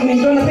 praise the Lord.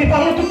 Mindo nabi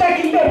palu tu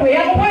tak kita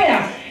ya apa ya?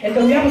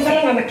 Itu dia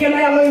masalah nak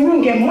kena yang mai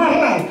bunge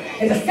marau.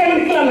 Itu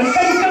sekali kita nak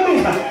kami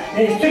kita.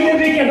 Itu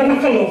nabi kita nak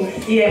kalau,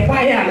 iya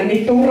payah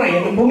nabi itu orang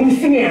yang bumi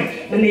singa,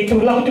 nabi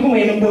itu laut tu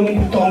mai nabi bumi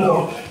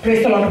butongo,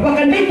 praise the Lord.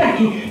 Bahkan dia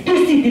taki,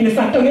 tu siti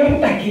satu yang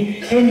taki,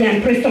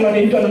 amen. Praise the Lord.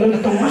 Itu nabi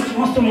tu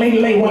masuk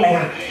lay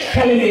walaya.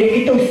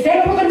 Hallelujah. Itu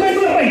sekali bukan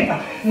tu reta.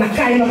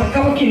 Nakai na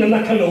makawakina na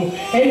kalo.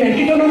 Amen.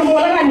 Kita na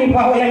wala ni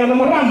pa wala nga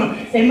marama.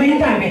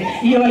 Amen tambe.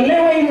 Iyo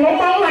lewa in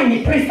normal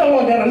ni praise the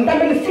Lord. Ran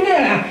tambe na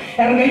sinera.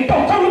 Era ga ito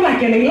kono na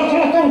kene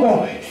la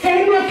kongo.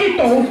 Senyo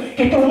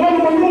kito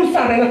mo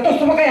sare na to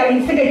so kaya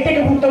lang sige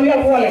teke buto ya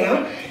wala nga.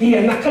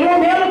 Iyo na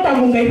kalo me ala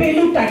tamu ngai be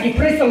luta ki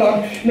praise the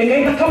Lord. Me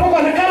ngai na kamo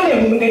na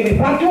kale mo ngai be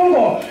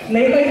patungo. Na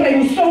ira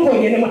misongo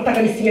ni mataka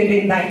ni singe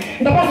dendai.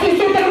 Nda pasu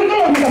isu ta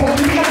kalo ni ka ba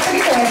ni ka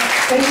ko.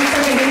 Ni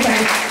mataka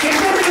dendai.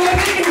 Kito ni la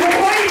ki mo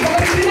wai ba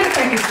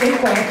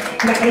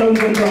na kalau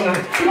gondongan,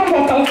 cuma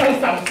botol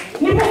selesai.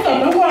 Ni botol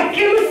tu gua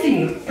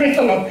kerosin, praise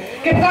the Lord.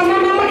 Kepala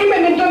mama kita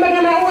mentor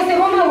dengan awak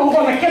serona,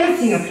 gua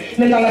kerosin.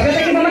 Mendalam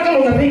kata kita nak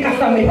kalau nak beri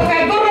kasame,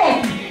 pakai dorong.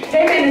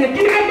 Amen.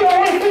 Nanti kan tu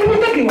awak itu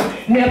betul juga.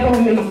 Ni apa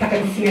memang tak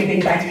ada sini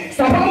dentai.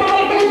 Sabang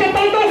malam tu kita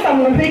tahu sama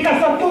nak beri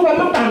kasam tu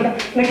memang tanda.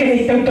 Nak kena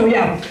itu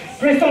ya.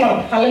 Praise the Lord,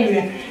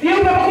 hallelujah. Dia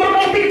berapa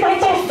malam kita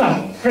tahu sama.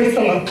 Praise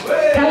the Lord,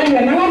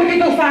 hallelujah. Nama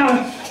kita sama.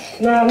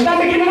 Na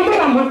ndame kina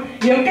marama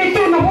yo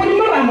kaito na boni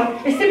marama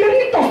este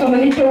merni tosto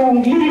na nito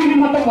ngili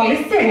mata wale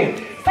sene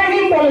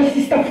sangin bolo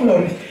sista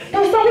flor to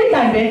sali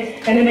tambe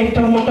ene ne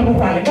to mata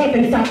wale ko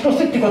ten sa to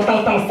setti ko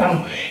tal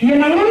sam ye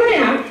na ngono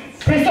ya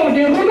preso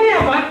de ngono ya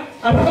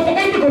apa ko to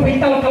kaito ko be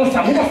tal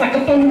sam ko sa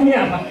ko ni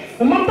apa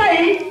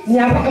matai ni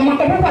apa ko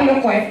mata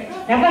wale ko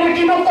ya ta na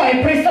kino ko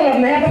preso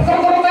na ya ko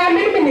ko ka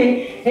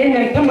mini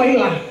ene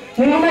tamaila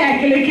Nengama ya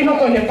kile kino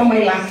ko ne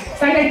tamaila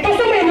sangay to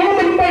so me no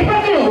me pai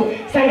pa kilo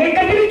sangay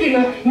kadiri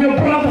kina me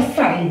brother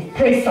son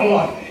praise the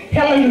Lord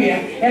hallelujah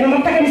ena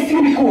mataka ni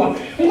simi kuwa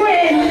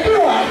ngoe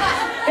ntua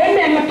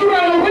amen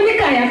natura ngoni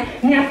kaya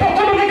ni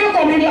atoko no ngeke ko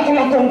ni la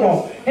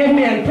kongo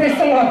amen praise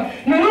the Lord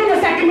nangama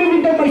saki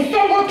me ndo mai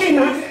songo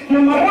kina na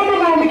marama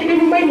na me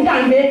kini mai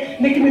ndambe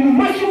me kini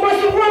masu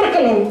wana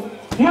kalo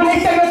na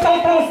ita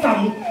tal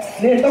sam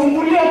ne to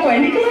mulia ko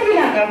ni kila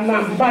bila ka na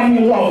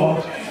bani longo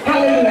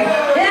hallelujah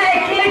ya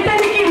ekileta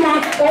nikina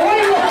owe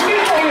lo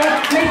kiko ya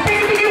me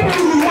tekike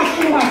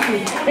masu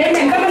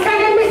amen kama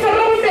sanga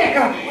misara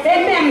mteka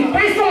amen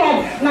praise the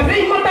Lord na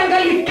bei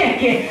matangali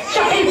keke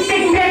shaki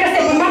tekike ka se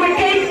mama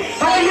cake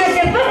hallelujah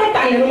se tata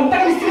tale no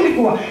matanga misiri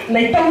kwa na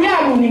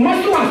itayaru ni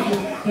masu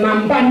na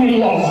mbani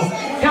longo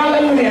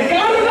Haleluya.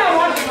 Kalau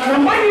dawa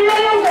nambani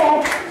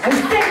lolongo,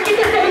 usted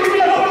kita jangan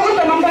bilang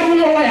lolongo nambani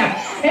lolongo ya.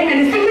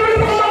 Amen. Singkong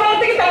itu kalau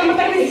kita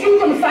mata di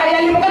singkong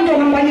saya ni bukan jangan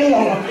nambani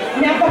lolongo.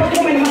 Ni apa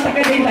betul mana mata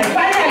kerja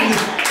saya lagi.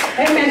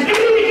 Amen. Kita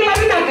ni kita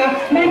binaka,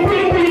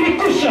 membuli di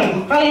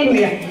cushion.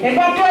 Haleluya.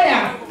 Ebato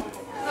ya.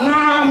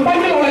 Nah,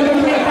 nambani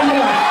lolongo dia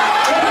kamera.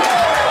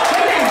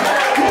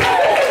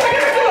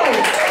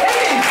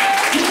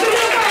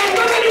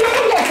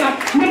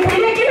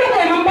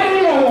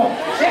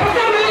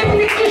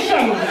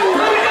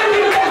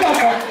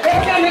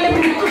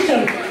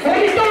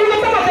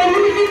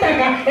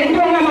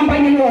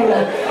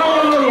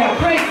 Haleluya,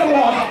 praise the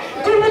Lord.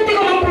 Kubuti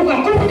ko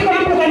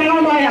mampuka na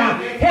ngomong ya.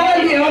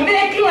 Haleluya,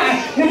 wabekila,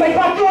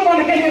 membaipatu ko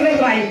na kanya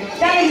rebay.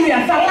 Haleluya,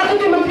 salah ko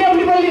tuh dia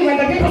uli boli wa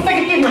tapi pasal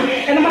kita,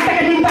 na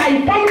mataka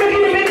dintai, pamlo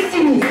kini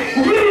medicine.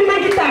 Diri na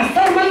kita,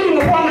 sama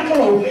lingo po anak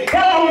ko.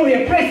 Haleluya,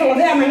 praise the Lord.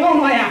 Ya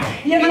ngomong ya.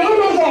 Ya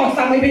ngomong ko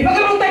sama ibi,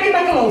 bagaimana kita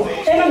kita ko.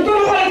 Nang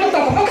tuno pala ko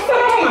to.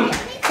 Bakasama.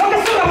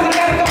 Bakasama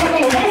ka ko.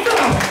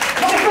 Bakasama.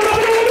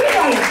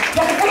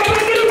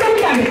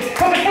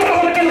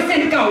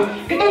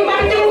 Kita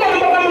mati juga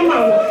orang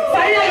mau.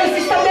 Saya harus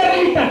sistem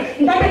realita.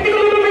 Tapi kita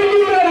memang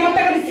ada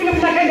mata di sini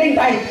nak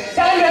dentai.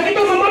 Kalau lihat itu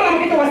memarah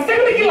kita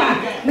waseng dikila.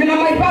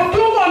 Menamai batu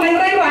kau main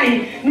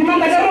rai. Memang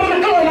ada orang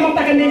kalau nama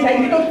mata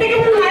dentai. Kita tiga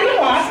bulan ini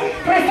was.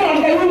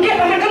 Presiden kayak mungkin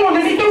anak kalau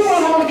nanti itu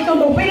kalau kita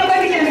untuk bela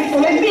lagi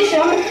kita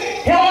mission.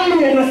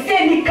 Haleluya,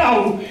 naseni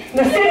kau.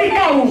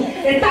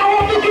 Tahu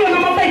waktu kita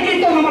nama mata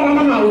kita nama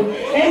mau.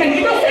 Amen.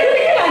 Kita sendiri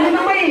dikila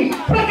namai.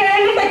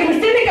 Pakai kita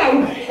naseni kau.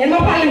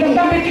 Emang paling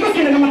tentang itu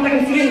kita nama mata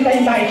sini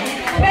tai.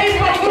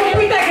 Baik kurung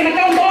kita kena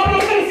kalau orang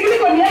makan sini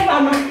kau ni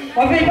sama.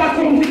 Baik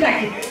kurung kita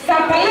ki.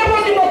 Sampai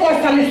lepas itu kau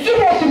sali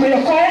suruh tu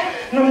melokoi.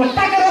 Nama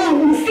tak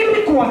kalau sini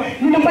kau.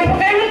 Nama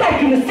pakai kita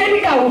kena sini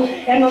kau.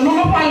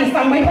 Nama paling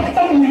sama itu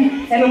ketemu.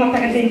 Nama tak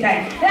kena tai.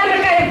 Nama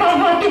kaya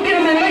kalau tu kena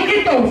meloi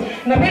kita.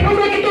 Nama itu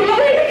kita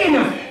lagi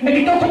kena. Nama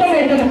kita ketemu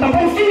itu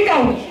sampai sini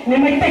kau.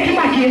 Nama kita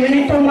maki. Nama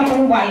itu mata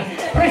ubal.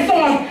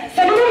 Presiden.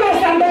 Sebelum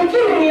sampai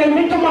turun yang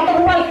itu mata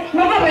ubal.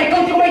 Nama baik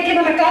kau cuma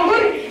kita nak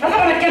kawin. Apa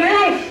nak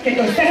kenal?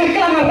 Kita jangan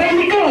kelana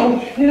bayi kalau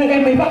ni nak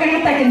bayi pakai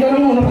mata kita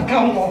orang mau nak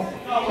kawin kau.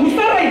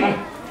 Misalnya mana?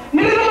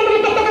 Mereka mau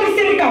tutup di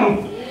sini kau.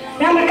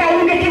 Yang nak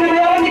kawin kita nak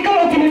lawan di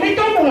kalau kita ni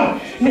tahu pula.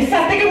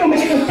 Misalnya kita mau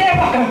kita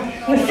tepakan,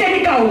 nasi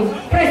kau.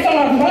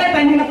 Presiden boleh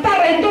tanya nak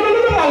tarik itu mana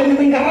malah ni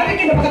tinggal lagi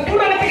kita pakai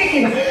turun nak pakai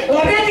kita.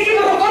 Lalu aja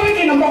kita nak kawin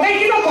kita pakai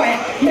kita kau.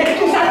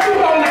 Mereka satu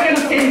orang nak kena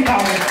nasi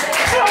kau.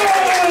 Oh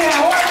ya,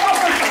 wah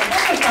apa?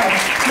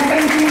 Makan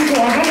sini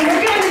kau. Kalau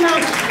mungkin nak,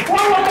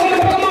 wah waktu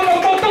kita makan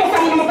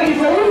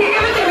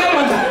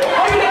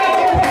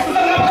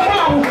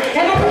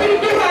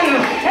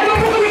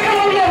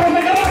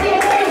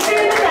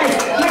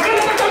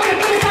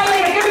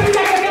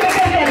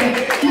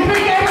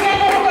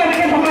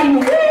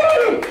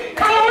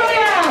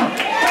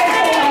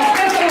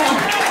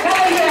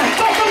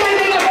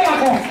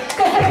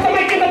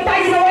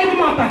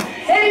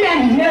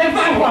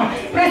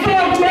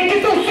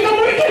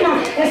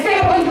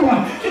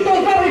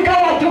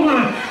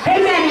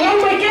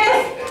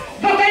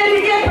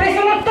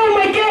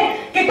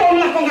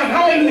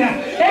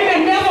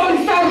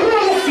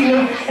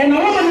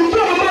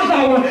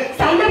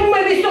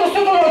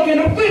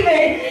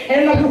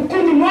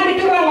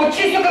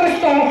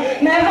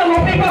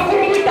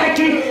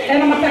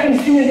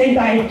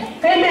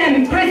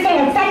Amen. Praise the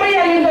Lord. Sama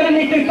yang dalam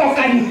itu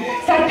tokan.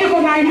 Satu ko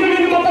na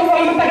ini motor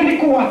wala mata di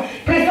kuah.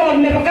 Praise the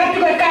Lord. Mereka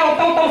juga kau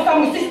tahu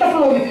sama sister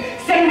flow.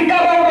 Sen di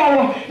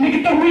kawal ni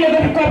kita buya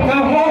dari kuah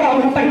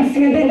kawal mata di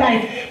sini dendai.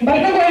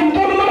 Baik ko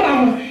ento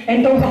maram,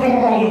 ento pakai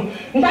rom.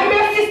 Ndambe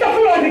sister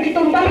flow kita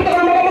ndambe to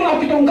maram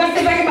kita ngas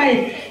sebagai baik.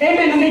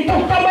 Amen. Ni to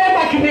sama ya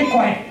baki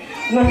kuah.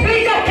 Na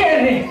frika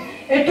kene.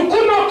 Itu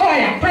kuno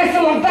koya, praise the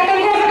Lord.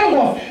 Takkan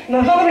go. Na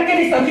zona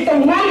naquele estado, kita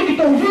umali,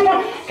 kita ujuma,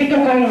 kita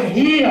kano.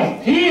 Iyo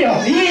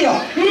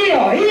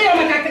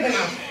nakakita.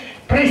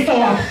 Praise the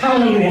Lord.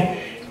 Hallelujah.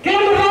 Kaya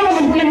marawa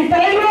mbulan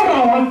italay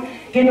marawa,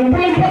 kaya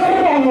mbulan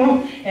pagkarono,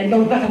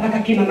 então taka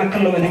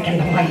nakalo na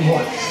kenda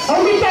malwa.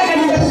 Au mitaka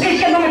na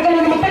kenda nakalo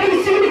na matali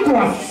sini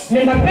kwa.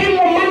 Nenda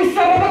pelo mani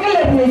sawa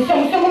bakalebu, so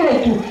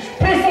letu.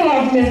 Praise the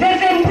Lord. Me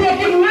dete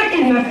mbuati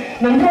makina,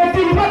 na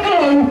mbuati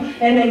bakalo,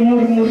 ene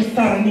murmur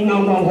star ni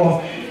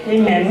ngau.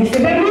 Amen. Mesti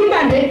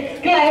berundande,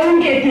 kaya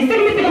ungeti,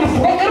 sini kita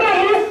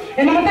masukaramu,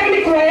 ena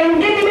matali kwa ya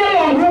ungeti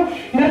melongo,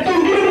 na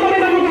tungiru mo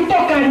na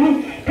mutokani.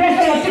 Praise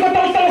the Lord. Siko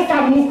tala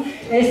samu.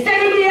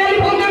 Esteve ni ali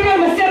pokoknya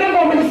masih ada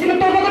ngomong di sini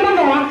tuh bukan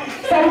nama.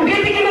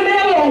 Saungeti kita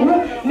dia longo,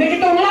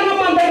 kita ulang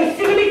ngomong di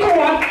sini di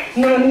kuat.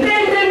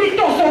 Nandre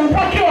itu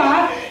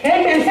sompakila.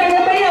 Amen.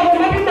 Saya bayar mau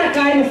nabi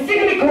nakai di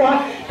sini di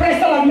kuat.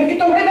 Praise the Lord.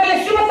 Kita udah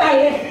dari semua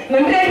tali.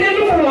 Nandre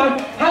itu pulang.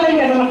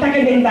 Haleluya nama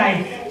takkan dentai.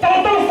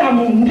 Tahu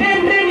samu.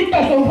 Nandre itu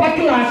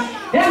sompakila.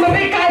 Yang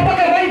mereka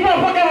pakai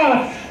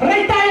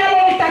raita ya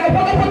lo tak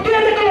pakai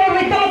putuan kalau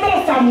raita tahu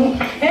samu.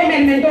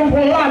 Amen. Mendong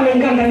bola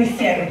mengganda di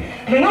sini.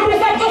 Renamo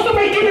satu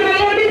sampai kita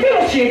na di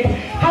fellowship.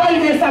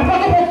 Haleluya sampai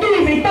ke botui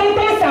vital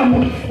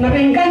samu. Na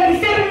bengkana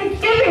di sini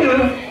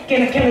kelinga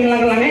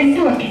kena lang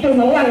itu kita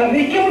nalang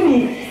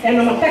vikuni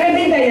ena mataka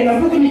denda ena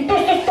bukuni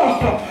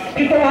tosto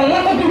kita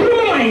walako di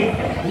rumah lain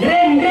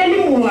ren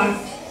mula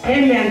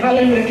amen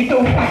haleluya kita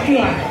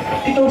upakila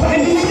kita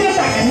upakan di kita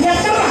kan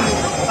nyata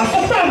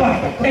asapa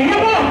kaya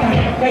balata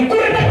kaya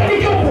kureta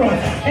kita pula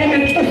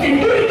amen kita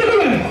sentur itu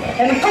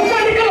ena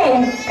kaupan di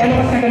kalau ena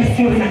mataka di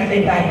sini nak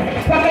denda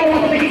bakal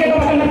waktu kita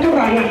dapat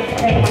naturalnya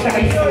ena mataka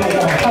di sini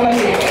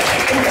haleluya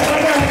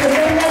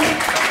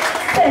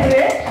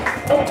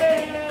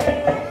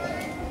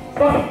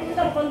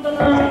Kita ponto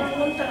na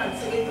montaran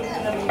sa ito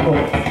pinamito.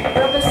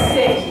 Pero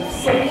kasi,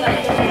 sila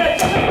ito.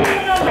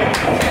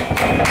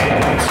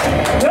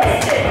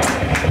 Rose!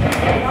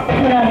 Ako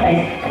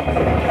natin.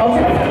 Ako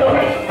sa ito.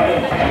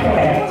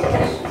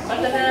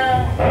 Mata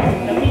na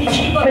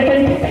naminichi ko.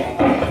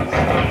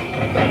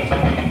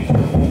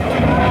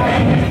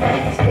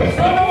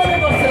 So, naman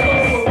ako sa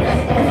ito.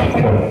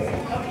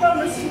 Ako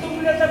ang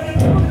nasintong mula tabi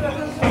ito.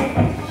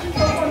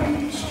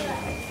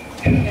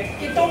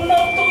 Kitong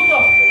nauto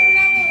ito.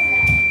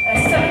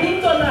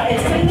 Sanito na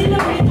sanito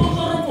nito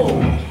toropo.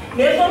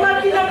 Meto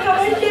na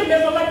kinakaway ke,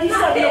 meto na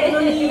isa na kuno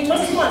ni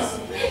mas.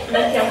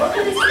 Nakiyawa ka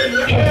din sa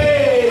inyo.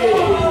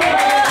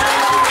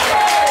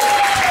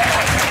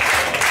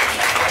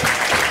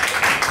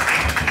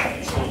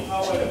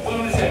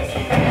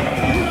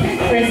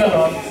 Praise the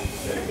Lord.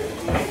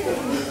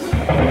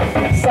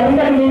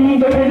 Sanda nini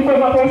dori ko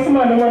ba ko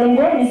sama na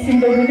wananggo ni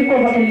sindo dori ko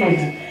ba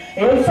kelezi.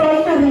 Eu só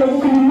estou na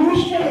boca de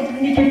luxo,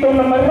 ni que estou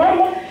na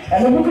marama.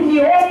 Na boca de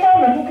opa,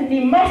 na boca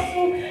de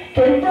maço, que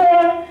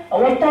entoa, a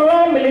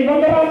watala, me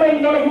levando a rama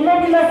e não na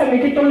vila, que me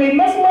quito le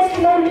mas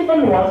que não lhe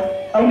banua.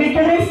 A me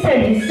querer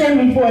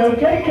semi por eu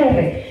quero.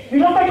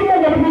 Vila para que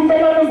não me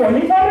lá no gol,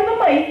 e para na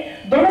mãe.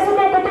 Dona se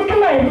não pode que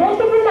lá,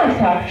 volta por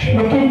nada.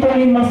 No que entoa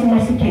le mas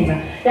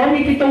quina. E a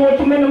me quito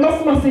outro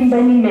menos mas em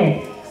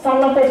banime.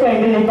 Sala para que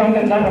ele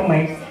levando a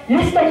rama.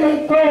 Lista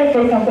não quer que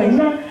eu cabe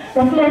na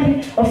flor.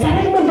 O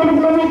sabe que não dona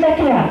não está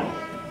claro.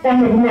 É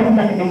meu não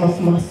está que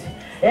mas.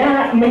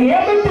 Ya,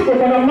 mengiaman tu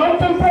kalau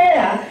mountain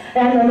prayer,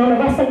 ya, nona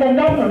basta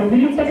gandar, nona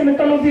bilu tak kena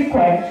kalau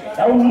bikuai,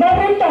 ya,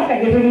 umaran tak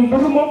kaya dari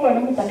bulu mau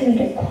pada kita kena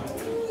lekor.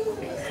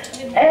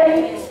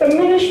 And the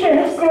ministry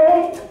has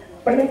grown,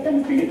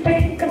 penonton bilu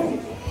tak kena.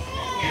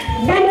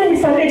 Bina ni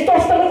sali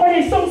tos tak kau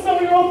ni song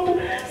waktu,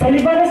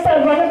 sali balas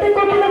tak balas tak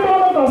kau kena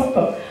kalau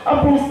gospel.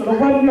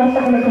 Apostol, orang nak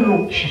tak kena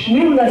kalau.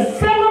 Ni ulah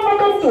sangat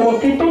makan tu,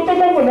 kita tu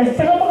nak buat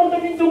sangat makan tu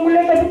ni tu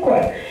mulai tak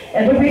bikuai.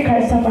 Ada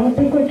bikai siapa nak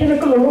kau kena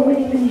kalau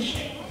orang ni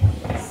ministry.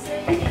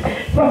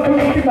 Waktu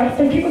kita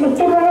lagi kita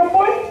turun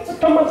apa?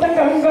 Tama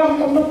tanggang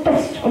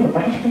menutus kalau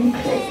bahkan.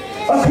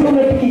 Waktu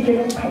kita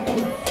kita kapal.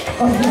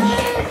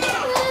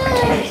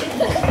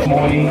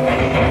 Morning,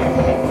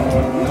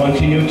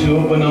 continue to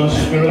open our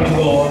spirit to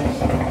the Lord.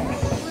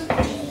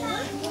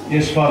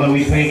 Yes, Father,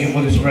 we thank you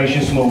for this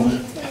precious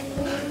moment.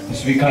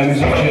 As we come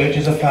as a church,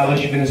 as a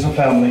fellowship, and as a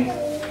family,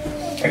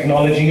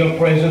 acknowledging your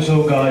presence,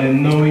 O God,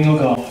 and knowing, O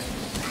God.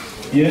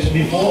 Yes,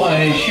 before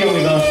I share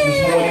with us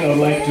this morning, I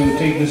would like to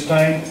take this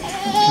time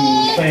to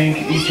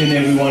thank each and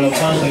every one of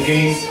us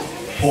again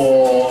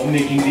for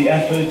making the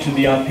effort to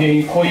be up here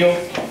in Koyo.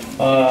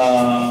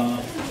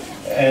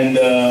 And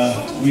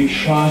we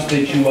trust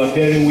that you are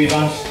bearing with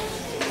us.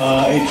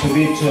 It's a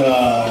bit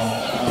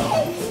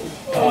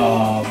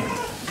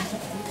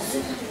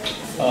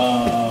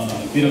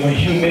of a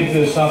humid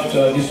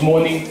this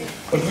morning,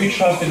 but we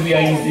trust that we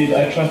are indeed,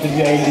 I trust that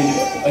we are indeed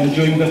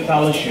enjoying the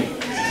fellowship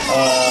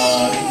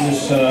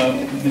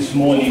this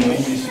morning or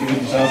this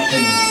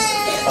afternoon.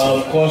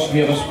 Of course, we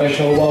have a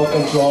special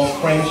welcome to our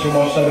friends from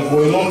outside of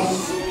Wailoku.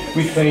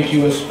 We thank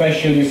you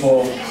especially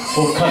for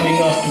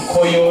coming up to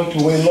Koyo, to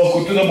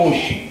Wailoku, to the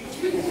bush.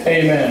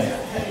 Amen.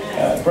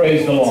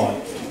 Praise the Lord.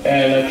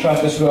 And I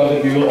trust as well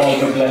that we will all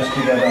be blessed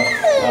together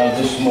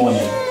this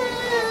morning.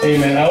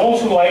 Amen. I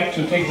also like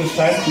to take this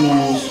time to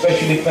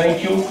especially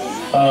thank you,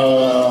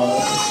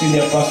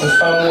 Senior Pastor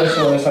Samuel, as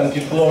well as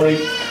Auntie Flory,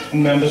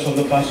 members of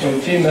the pastoral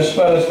team, as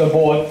well as the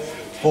board,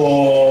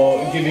 for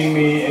giving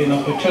me an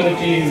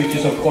opportunity, which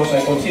is, of course, I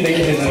consider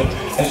it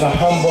as a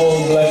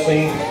humble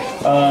blessing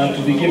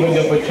to be given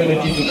the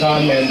opportunity to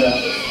come and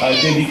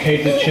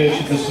dedicate the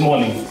church this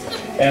morning.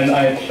 And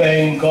I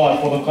thank God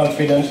for the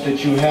confidence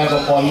that you have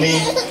upon me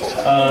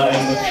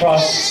and the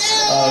trust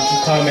to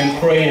come and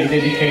pray and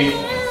dedicate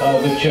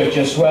the church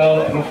as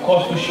well, and of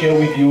course to share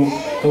with you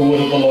the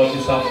word of the Lord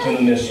this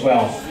afternoon as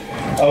well.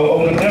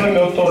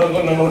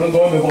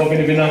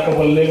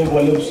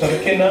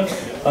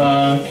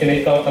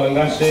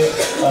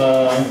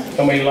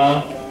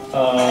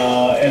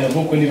 And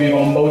buku ni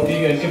bibang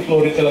bauti, and si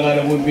Flori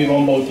talangana would be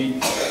bauti.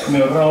 Me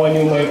rawan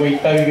yung may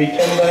waitabi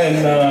bikenda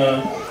and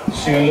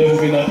singalu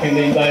bina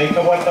kenda indai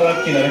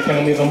kawatala kina kena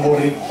mi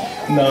gambori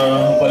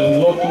na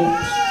ballotu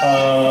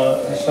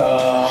sa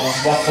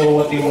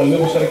wakolo wati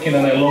walu sar kina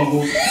na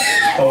longu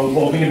au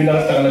bobini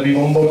bina talangana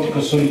bibang bauti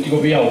ko soliti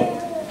ko biao.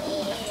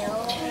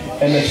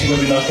 And then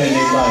singalu bina kenda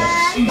indai.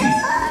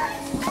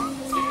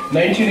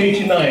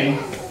 1989,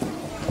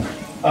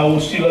 I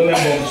was still a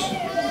member of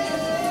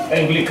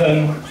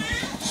Anglican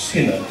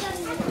Synod.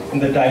 in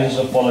the Diocese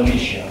of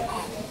Polynesia.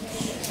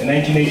 In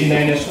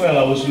 1989 as well,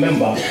 I was a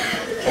member of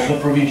the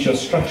Provincial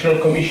Structural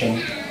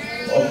Commission,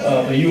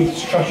 of the Youth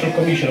Structural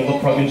Commission of the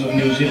Province of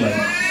New Zealand,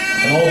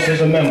 and also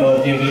as a member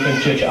of the Anglican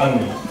Church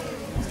Army.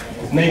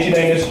 In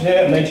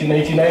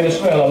 1999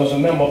 as well, I was a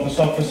member of the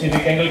South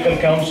Pacific Anglican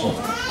Council,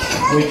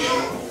 which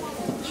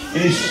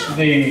is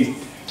the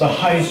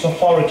highest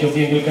authority of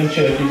the Anglican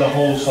Church in the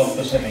whole South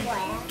Pacific.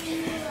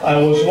 I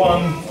was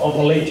one of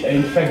the late,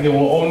 in fact there were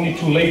only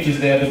two ladies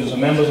there. There was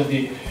members of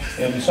the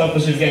South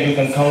Pacific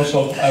Anglican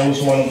Council. I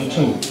was one of the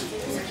two.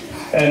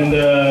 And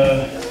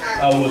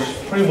I was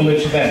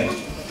privileged then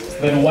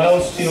that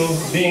while still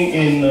being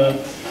in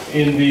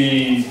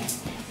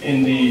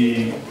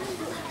the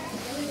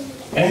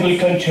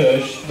Anglican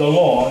Church, the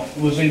Lord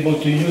was able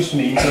to use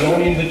me not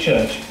only in the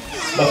church,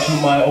 but to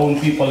my own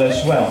people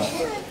as well.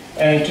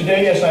 And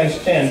today, as I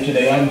stand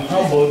today, I'm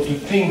humbled to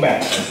think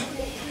back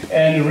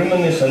and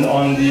reminiscent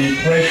on the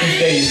precious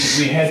days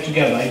we had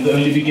together in the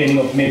early beginning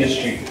of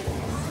ministry.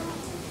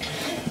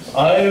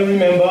 I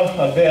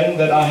remember then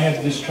that I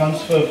had this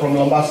transfer from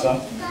Lambasa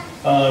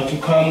to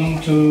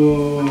come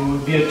to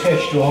be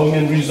attached to Home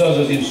and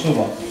Resources in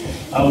Suva.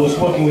 I was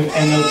working with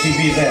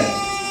NLTV then.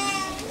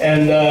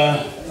 And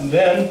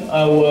then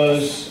I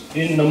was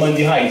in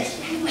Namandi Heights.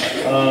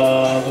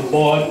 The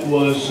board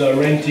was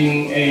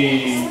renting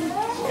a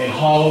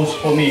house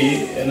for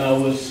me, and I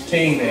was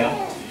staying there.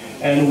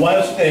 And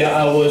whilst there,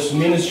 I was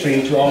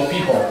ministering to our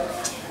people.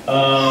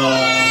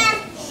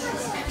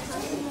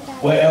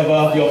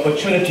 Wherever the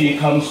opportunity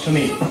comes to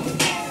me.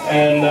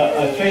 And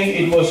I think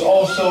it was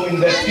also in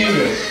that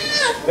period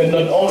that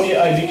not only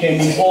I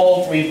became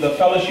involved with the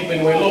fellowship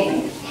in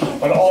Wailoku,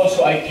 but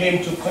also I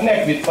came to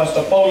connect with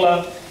Pastor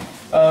Paula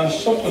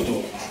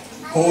Sotutu,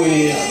 who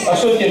is I'm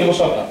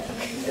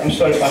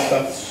sorry,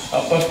 Pastor.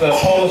 Pastor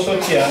Paula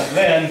Sotia,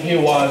 then he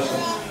was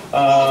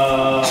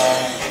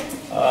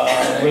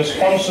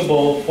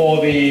responsible for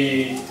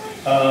the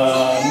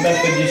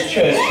Methodist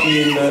Church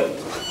in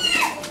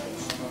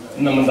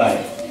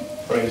Namandai.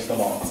 Praise the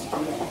Lord.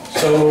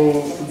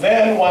 So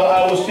then, while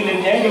I was still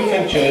in the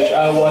Anglican Church,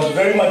 I was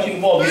very much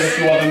involved in a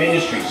few other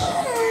ministries.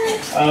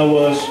 I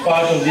was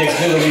part of the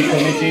auxiliary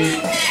committee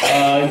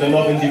in the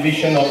Northern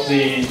Division of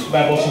the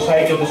Bible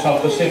Society of the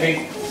South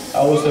Pacific.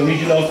 I was the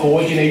regional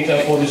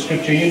coordinator for the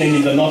Scripture Union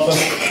in the North.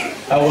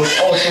 I was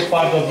also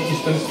part of the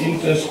Eastern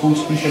Inter-School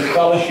Spiritual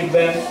Fellowship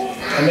then,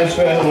 and as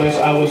well as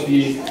I was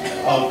the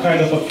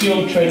kind of a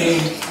field training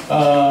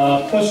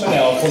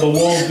personnel for the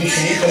World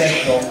Vision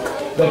International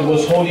that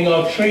was holding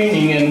out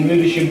training and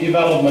leadership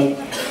development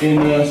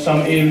in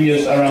some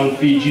areas around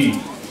Fiji.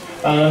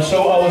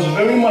 So I was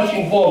very much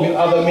involved with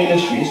other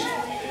ministries,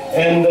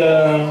 and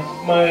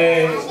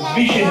my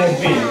vision has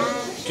been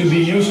to be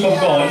used of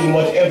God in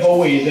whatever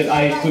way that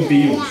I could be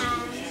used.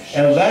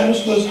 And that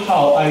was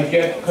how I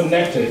get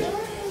connected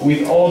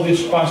with all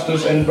these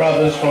pastors and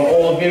brothers from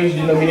all various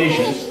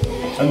denominations.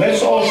 And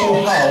that's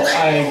also how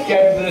I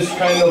get this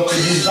kind of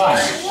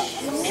desire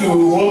to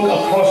work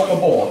across the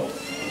board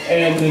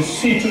and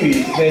see to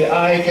it that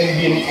I can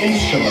be an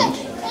instrument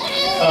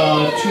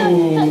to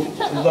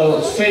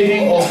the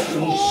saving of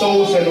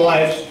souls and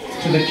lives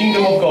to the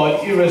kingdom of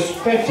God,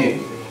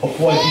 irrespective of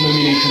what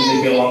denomination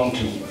they belong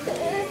to.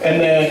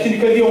 And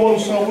tinikadiwa wala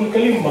sangapul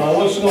kalima,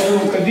 wala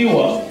sangapul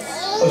kadiwa,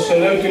 o sa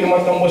leo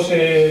kinamatang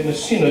se na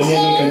synod ni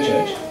Anglican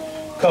Church.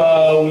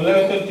 Ka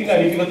leo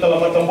tingani pika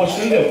talamatang boss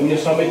leo, kuya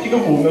sa may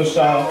tikabu mo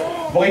sa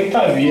bagay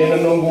tabi, na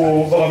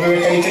nongo bagawe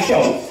kanita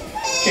kiyaw.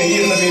 Kaya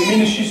here na the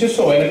ministry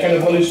so, and I kind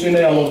of really soon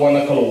I love one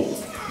kalo.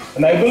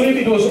 And I believe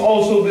it was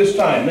also this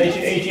time,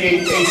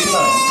 1988-89.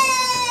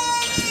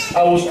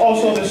 I was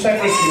also the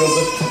secretary of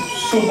the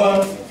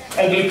Suva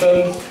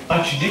Anglican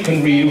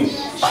Archdeaconry Youth.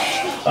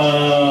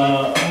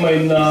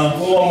 May na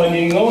huwa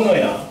maningaw na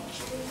ya,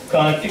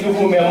 ka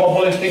tikabu may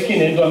amaholes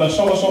tekinin doon na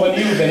sama-sama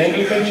ni Youth and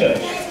Anglican Church.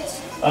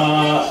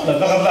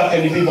 Nagkakabaka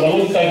ni Bibra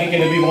Luntaki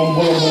kina Bibra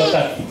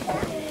Mbulong-Bulataki.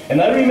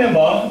 And I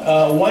remember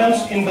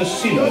once in the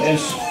synod and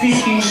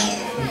speaking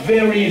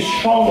very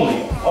strongly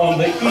on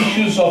the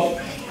issues of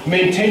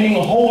maintaining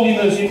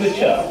holiness in the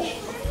church.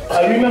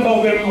 I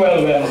remember very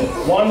well when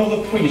one of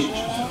the priests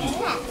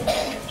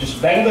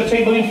just banged the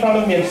table in front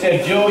of me and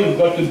said, "Joe, you've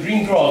got to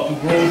drink draw to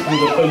grow through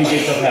the pearly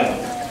gates of heaven."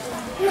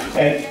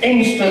 And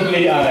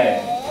instantly I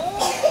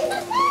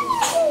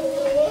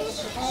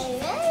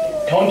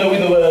counter with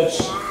the words,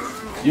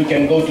 "You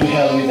can go to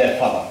hell with that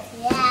father."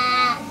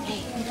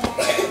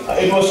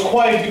 It was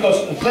quite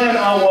because then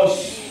I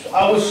was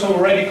so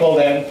radical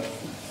then,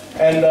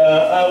 and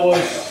I was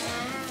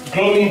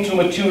growing into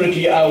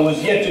maturity. I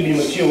was yet to be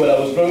mature, but I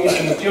was growing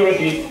into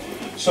maturity.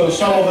 So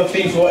some of the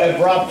things were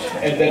abrupt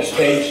at that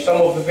stage.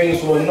 Some of the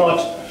things were not,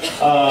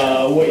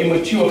 were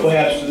immature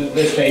perhaps at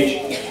this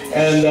stage.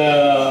 And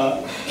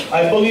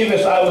I believe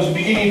as I was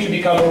beginning to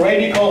become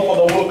radical for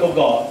the work of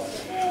God,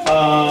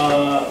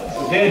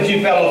 there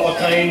developed a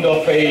kind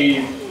of a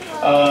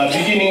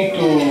beginning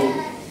to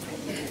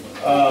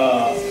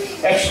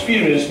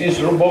experience this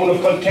bone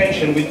of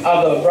contention with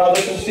other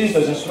brothers and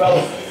sisters as well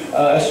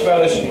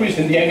as priests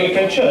in the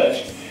Anglican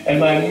Church. and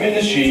my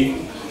ministry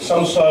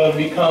some sort of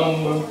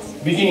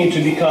beginning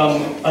to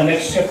become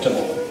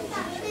unacceptable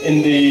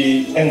in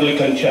the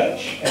Anglican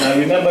Church. And I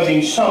remember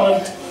being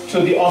summoned to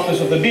the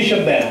office of the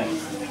bishop there,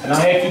 and I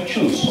had to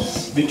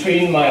choose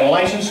between my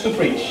license to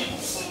preach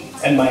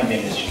and my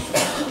ministry.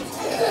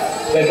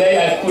 That day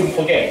I couldn't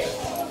forget,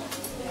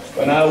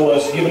 when I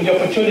was given the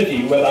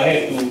opportunity whether I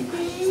had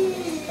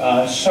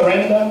to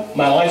surrender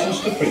my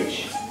license to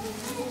preach,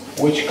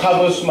 which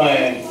covers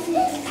my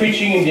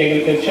preaching in the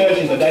Anglican Church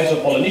in the Diocese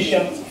of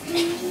Polynesia,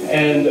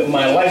 and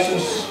my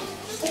license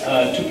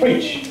to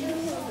preach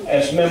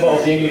as member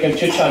of the Anglican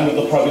Church Army of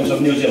the province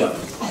of New Zealand.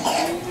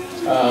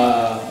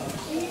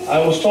 I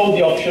was told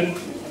the option,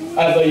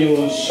 either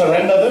you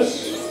surrender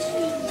this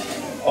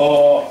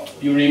or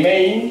you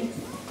remain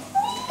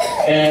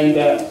and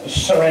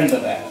surrender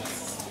that.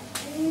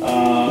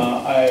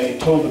 I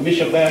told the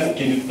bishop then,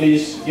 can you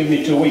please give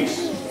me 2 weeks?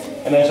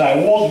 And as I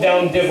walked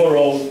down Devon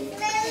Road,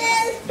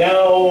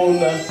 down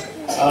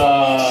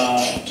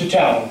to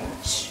town,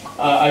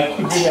 I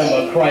could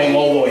remember crying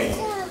all the way.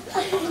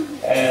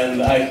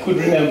 And I could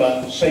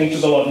remember saying to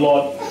the Lord,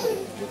 Lord,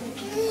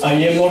 I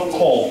am not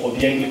called for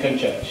the Anglican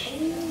Church.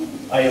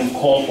 I am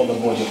called for the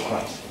body of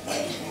Christ.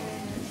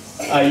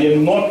 I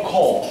am not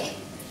called.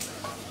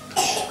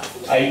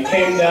 I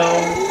came down,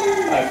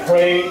 I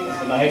prayed,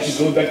 and I had to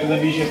go back to the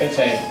bishop and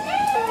say,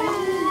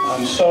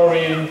 I'm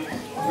sorry,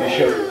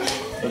 Bishop,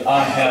 but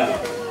I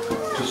have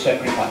to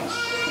sacrifice.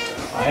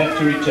 I have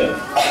to return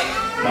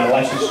my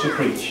license to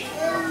preach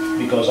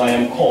because I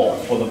am called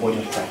for the body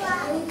of Christ.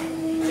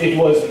 It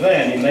was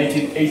then, in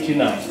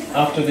 1989,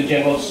 after the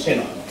General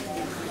Synod,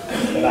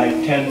 that I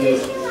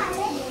tendered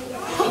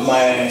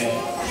my,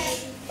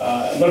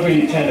 not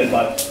really tendered,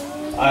 but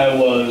I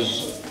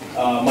was,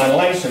 my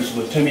license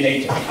was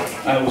terminated.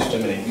 I was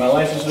terminated. My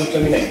license was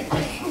terminated.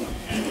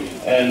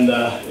 And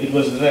it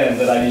was then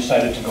that I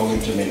decided to go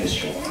into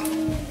ministry.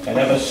 And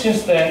ever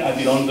since then, I've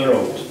been on the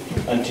road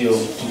until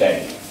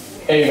today.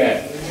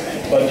 Amen.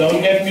 But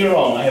don't get me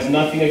wrong, I have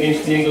nothing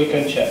against the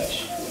Anglican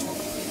Church.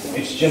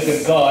 It's just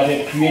that God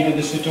had created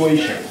the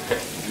situation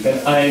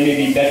that I may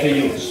be better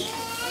used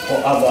for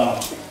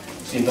others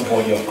in the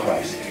body of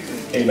Christ.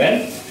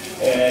 Amen.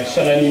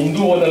 Sana ni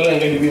nduwa na lang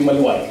kani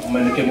bimaluay,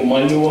 manake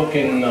bumaluwa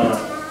ken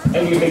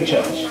Anglican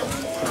Church.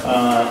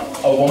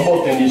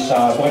 Awambo teni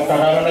sa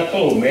bakatarana na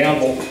kalo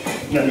meabo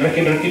na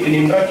rakin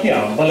ni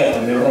rakiam baleta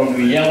ni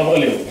rondu yang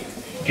baleu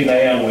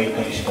kinayang way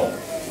Kristo.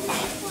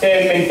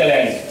 Amen.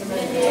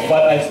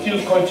 But I still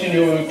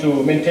continue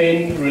to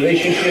maintain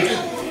relationships.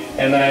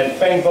 And I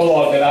thank the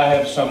Lord that I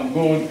have some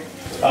good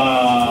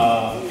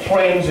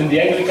friends in the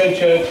Anglican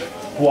Church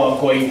who are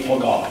going for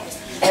God.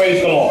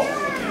 Praise the Lord.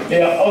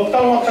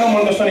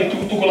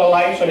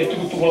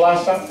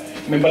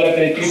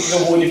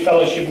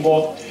 Fellowship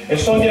God. E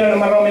sono di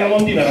marrame a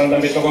Londina non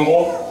mi tocca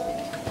go.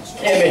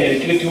 E bene,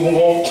 ti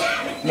go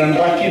nan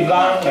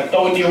rakida, na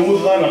toni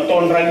uza, na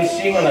ton rani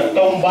singa, na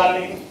ton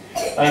bali.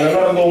 Na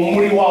do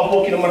muri wa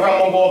bo ki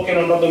marramo go ki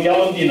no do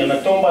Yalondina, na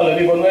ton bali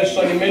vivo no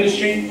so di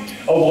ministry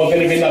o go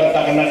bene bene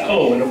na na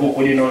klo no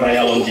go ni no na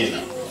Yalondina.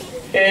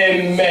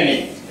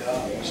 Amen.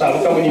 Sa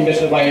ko ni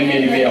bese ba ni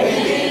ni veo.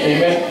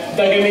 Amen.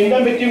 Da ke minda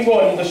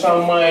betingo nda sa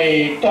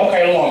mai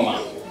tokai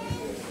loma.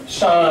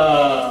 Sa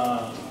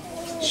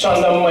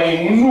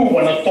mai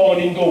nuwa na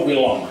toni do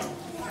loma.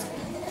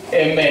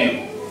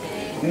 Amen.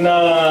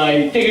 Na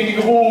teke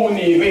tigo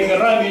ni venga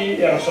ravi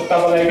era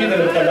sottava la vita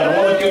del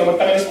cadavere che non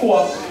matare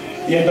qua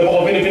e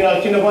dopo bene fino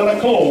al cinema na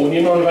klo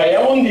ni non rai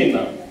a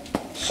Londina.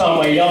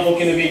 Sama yavo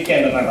che ne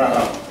weekend na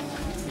rara.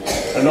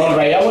 Non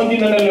rai a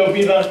Londina nelle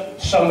vida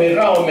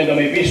samerao me da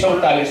me visa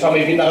utale sama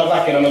vina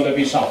da che non da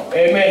visa.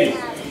 Amen.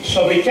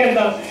 So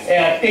weekenda e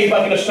a te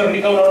ba che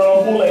storni con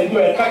una bula e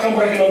due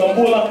cacambra che non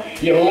bula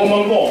e lo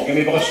mango che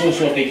mi va su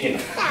te che.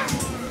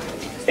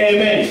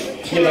 Amen.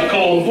 E la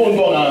klo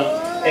dona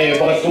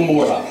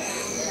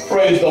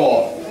praise the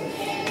Lord.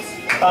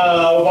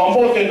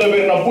 Vambo che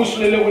dove na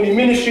busle le uni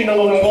ministry na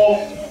longo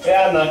e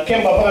na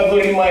kemba para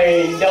dori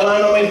mai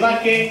jalano mai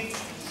vake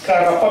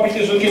kara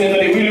papite so kine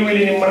dale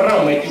wili ni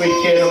marama ti vai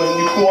che no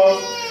ni kwa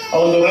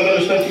ando rega lo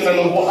stanti na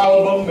longo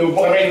album me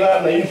borrega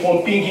na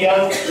uniform pink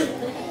ya.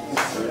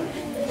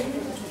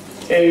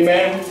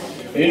 Amen.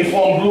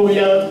 Uniform blue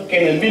ya che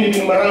na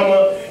bini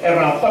marama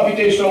era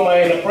papite so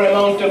mai na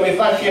Premount mai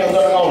vake ando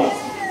na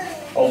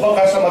o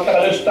baka sama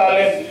takale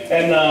stale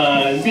en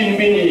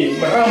bini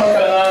marama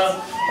kala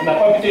na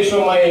papite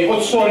so mai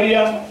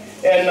otsoria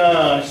en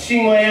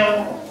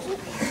singoya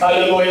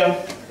haleluya.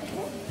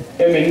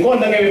 Amen.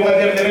 Gonda ngai ba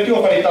der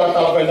tio para tala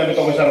ko ndame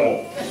to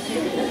sarbo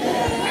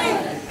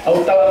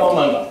au tala no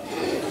manda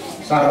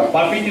sara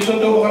papite so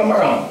do bakar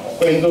maram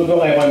ko endo do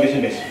ngai ba bes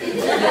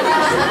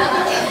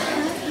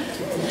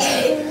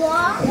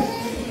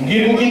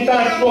giring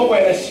kita ko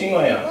na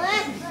singoya.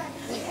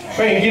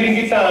 Giring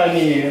kita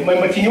ni may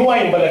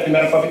matinyuay balat ni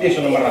meron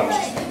papiteso na marami.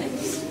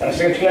 Karena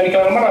sekali ni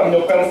kalau marami,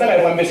 no kalau tak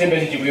ada besi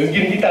cipu, yung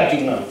giring kita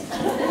cuma.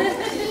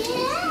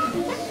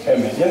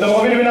 Amen. Yang dah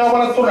mungkin bina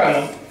awal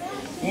turang,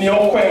 ni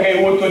aku yang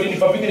gay waktu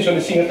di papiteso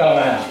ni singa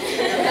talana.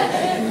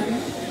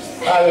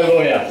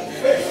 Hallelujah.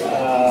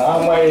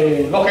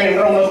 Amai lokai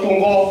rong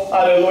tunggo.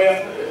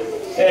 Hallelujah.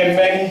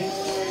 Amen.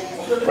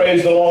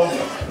 Praise the Lord.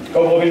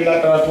 Kau boleh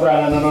nak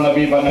turang, anak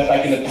nabi bangat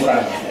tak kena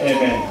turang.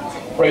 Amen.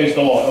 Praise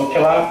the Lord. Okay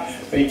lah.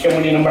 Baiknya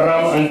muni nama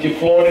ram anti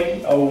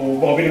flori.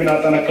 Au boleh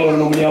nak tanah keluar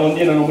nomini awon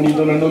dia, nomini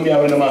dona nomi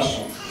awon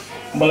masuk.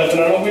 Balat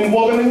na nomini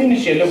buat kan ini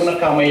sih. Lepas nak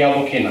kamai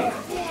yang kena.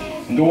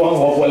 Dua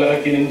orang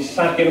boleh kena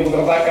sakit untuk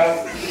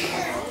tertaka.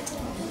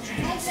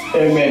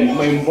 Amen.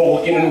 May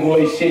buat kena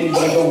nunggu isen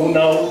berada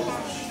gunau.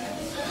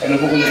 And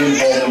we're going to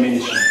involve the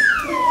ministry.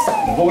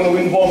 We're going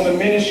to involve the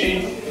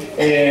ministry.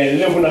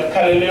 Lebu na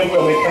kale lebu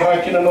ya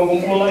mekaraki na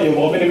nongumula. Yo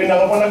bobe lebi na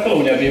kapana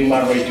kalau ya be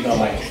marro itu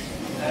namai.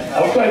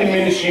 Aku kan di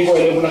ministry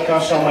boy lebu na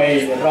kasa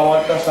mai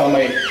rawat kasa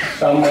mai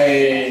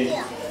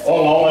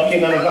orang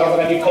kina na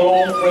kara di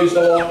kalau praise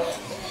the Lord.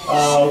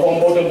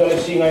 Orang bodoh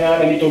dalam singa ya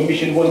dan itu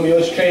mission boy di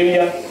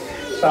Australia.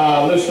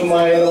 Sa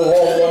lusumai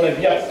orang na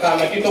biak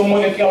kana kita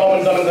mau ni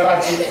kalau dalam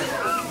garasi.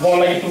 Bom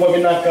lagi tu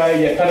babinaka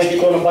ya kana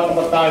kita nak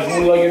bata-bata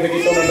gulu lagi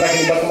kita nak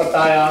rakin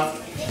bata-bata ya.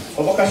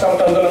 Apakah sama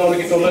tahun dalam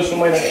kita lulus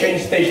semua na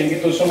train station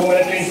kita semua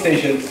na train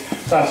station.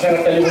 Saya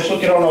nak tanya musuh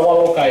tirau na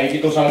Wailoku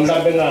kita sama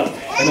dengan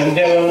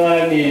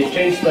dengan ni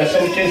train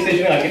station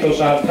kita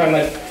sama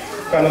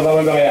kana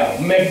dalam gaya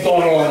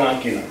McDonald na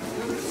kina.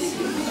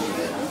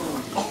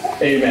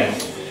 Amen.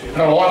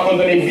 Kalau aku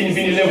dari bin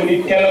level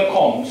ni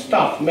telecom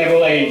staff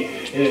merlai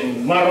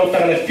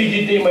marota na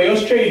Fiji di mai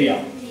Australia.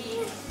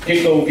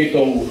 Kita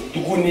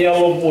tukunia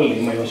lo boleh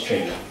mai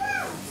Australia.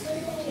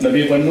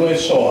 Nabi Vanua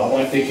so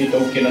awak kita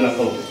kena nak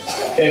kau.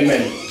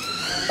 Amen.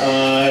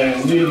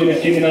 Di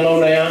tim na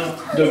launa ya,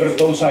 do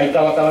bertau sai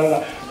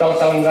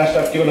talang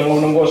gasa tio na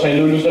ngong saya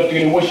lulus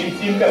dari worship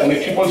team dah,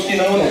 nak triple C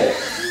na ngong.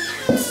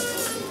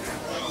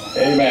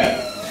 Amen.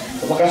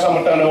 Apakah sama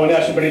tanah ni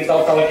asal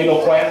beritahu kalau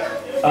kilo kuat,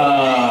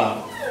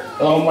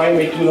 lau mai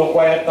tu no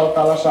kuat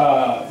tal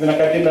sa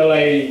binakatin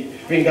nalai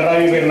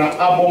pingkarai berna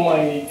abo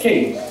mai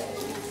kings.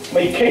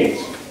 May case.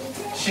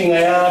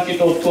 Singaya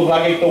kita tu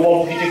lagi tu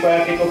bawa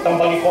kita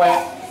tambah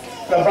kuat.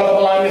 Berapa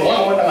bulan ni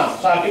lang mana?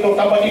 Saat kita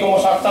tambah kita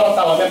mau saktal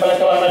memang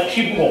kalau nak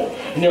chip mo.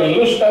 Ni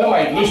lulus dalam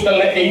AG.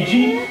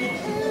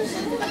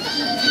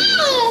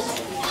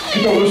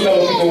 Kita lulus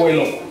dalam kita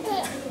Wailoku.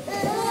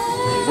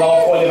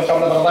 Lawa boleh rekam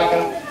na terbaca.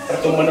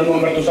 Pertemuan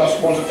nomor tu sa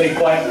sponsor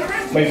kuat.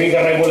 May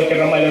bingkarai boleh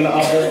kena mai na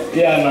abo.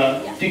 Dia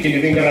na tiki di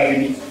bingkarai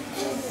ni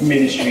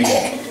ministry mo.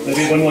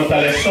 Lebih banyak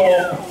taleso.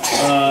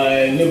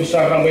 Lebih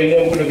sarang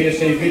beliau pun lebih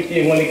safety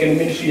yang walikan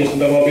ministry yang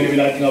sudah lebih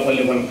tinggal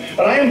beliau.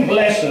 But I am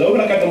blessed. Lo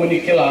nak kata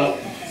menikila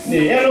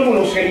ni, ya lo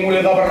pun usai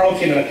mulai dapat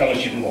raukin nak kalau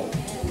siapa.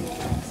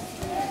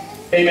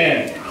 Amen.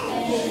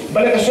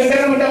 Balik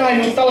kesendirian mendengar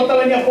ini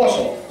tal-talnya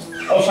poso.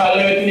 Usah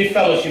lewat ini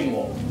fellowship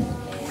mo.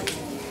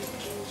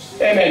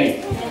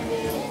 Amen.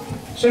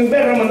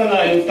 Sendirian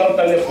mendengar ini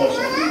tal-talnya poso.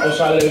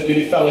 Usah lewat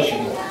ini fellowship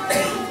mo.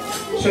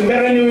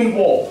 Sendirian you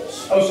involved.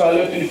 Usah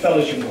lewat ini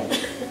fellowship mo.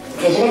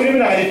 Kalau kita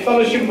nak di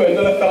fellowship,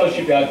 adalah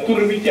fellowship yang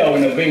turun bicara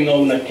na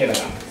bengau na kena.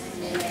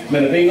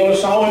 Mana bengau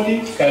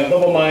sawati, kalau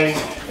bapa mai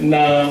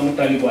na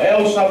mutali buat.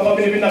 Usah bapa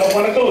ni bina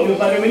kawan kalau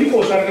dia tadi meni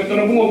ko sar kita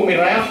na bunga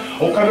kumiraya,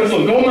 o kabe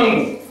tu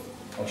domang.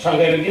 O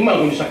sanggai di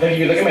mangu di sakari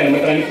kita kemana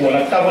mutali ko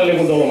la tabal le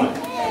domang.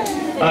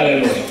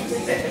 Haleluya.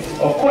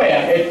 O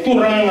koya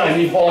turangan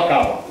ni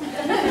bolakawa.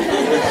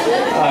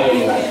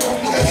 Haleluya.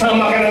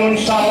 Sama kan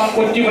sama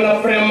ko tiba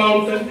na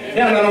pre-mountain,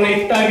 yang na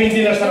itabi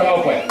di na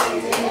sarang koya.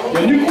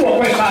 Jadi ku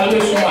apa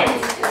selalu semai,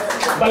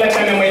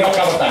 balakan yang mai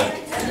kapatan.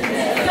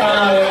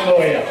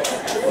 Haleluya,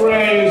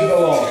 praise the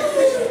Lord.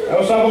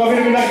 Aku sahabat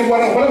kami nak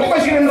kibuan, kalau tu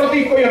masih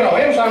roti ko yara,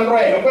 aku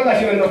sandroy, aku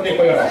masih roti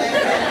ko yara.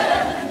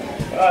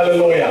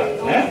 Haleluya,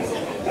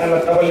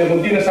 anak tabal yang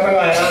buntin sarang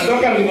ayah, ando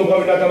kan itu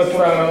kami nak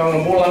turang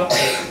orang bola.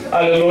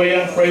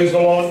 Haleluya, praise the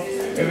Lord.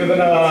 Itu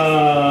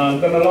tanah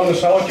lawan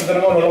sawah kita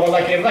nak orang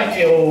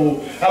laki-laki,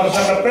 aku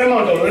sangat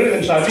prema tu, orang ini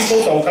sahaja kau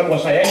tahu kan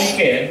bahasa yang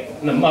ke,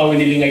 nak mau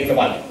ini lingai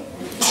kebal.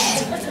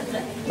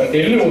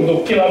 Berarti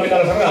untuk kila bina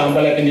sarang,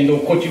 balik ini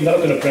untuk coaching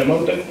darat na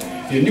pre-mountain,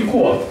 ini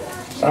kuat.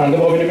 Anda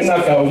bawa bina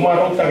kau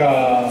maru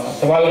taga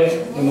tawale,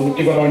 untuk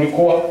tiba orang ini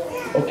kuat.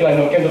 Okey,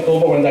 nak kena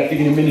tahu bahawa nanti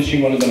ini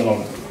ministry mana dengan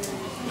orang.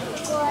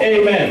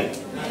 Amen.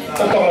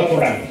 Tentang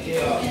aturan.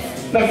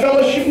 Na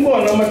fellowship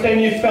mo, na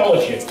matanya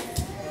fellowship.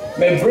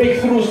 May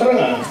breakthrough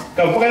sarang,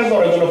 kapag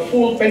orang na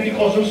full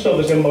Pentecostal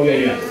service yang bawa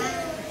dia.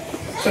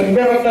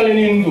 Sembera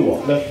talinin dua,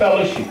 the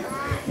fellowship.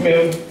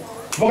 May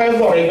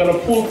Bagaimana orang yang kena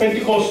full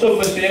Pentecostal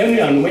percayaan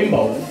yang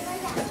membau,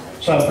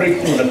 saya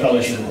breakthrough dan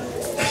fellowship.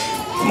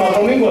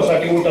 Maka minggu saya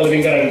kita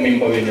lebih kerana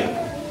membau ini.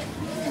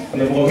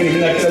 Anda bukan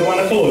ini kita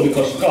mana tahu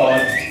because God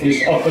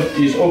is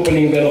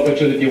opening that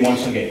opportunity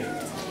once again.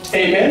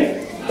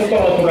 Amen.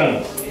 Tetap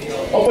aturan.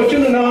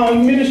 Opportunity na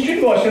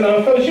ministry ko,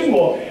 sa fellowship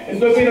ko,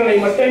 itu pira na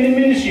matay ni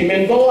ministry,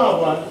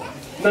 mendolawa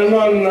na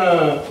non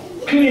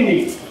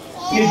clinic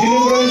ni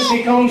deliverance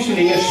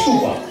counseling at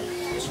Suva.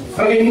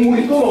 Kaya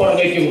muli ko orang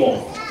kayak gini.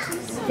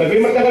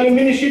 Tapi mereka kali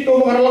ministry tu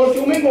bukan lalu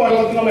cuma ko,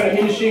 lalu cuma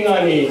ministry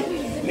ngani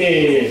ni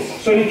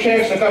Sony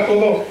checks atau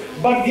tu.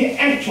 But the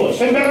actual,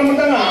 saya berang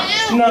mendengar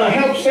na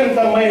help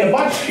center main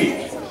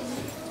BuzzFeed.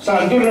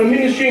 sa doing a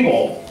ministry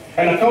mo,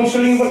 and a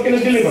counseling work in a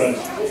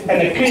deliverance,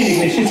 and a clinic,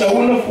 this is a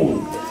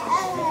wonderful.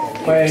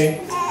 My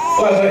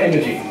Plaza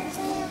Energy.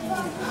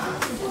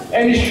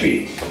 Any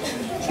street.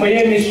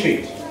 Miami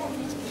Street.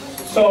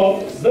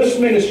 So this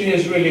ministry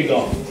is really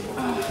gone.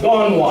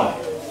 Gone why?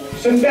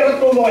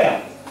 Sendera to loya.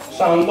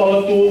 Saan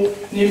tolo to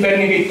ni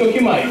Bernigay to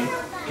kimay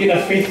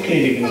kina faith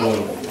clinic in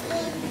Wailoku.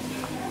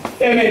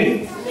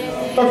 Amen.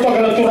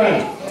 Taktakan na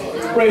turan.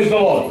 Praise the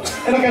Lord.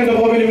 And I can't go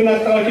over in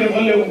that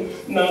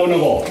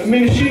no.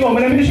 Ministry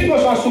ko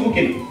sa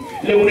subukin.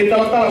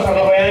 Leunita sa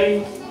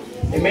labayan.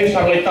 Amen.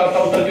 Sa laita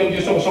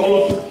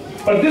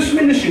but this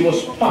ministry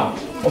was part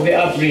of the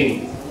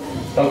upbringing.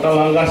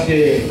 Talaga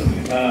si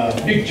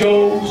Big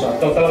Joe,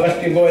 talaga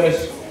si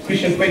Goyles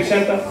Christian Faith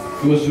Center,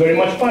 he was very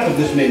much part of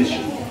this ministry.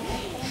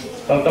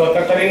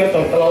 Talaga Katarina,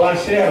 talaga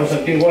siya,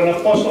 sa Tinguan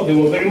Apostle, they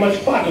were very much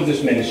part of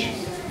this ministry.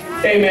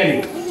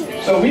 Amen.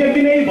 So we have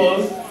been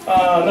able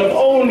not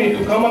only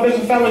to come up as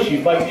a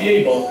fellowship, but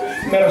be able,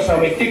 meron sa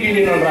may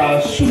tigilin ng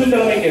susunod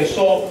talaga kayo,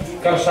 so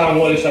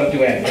karsangol sa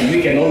tuwan. And we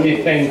can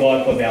only thank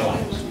God for their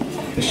lives.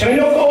 Sa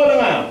inyo ko wala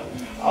nga,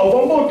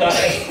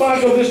 as part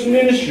of this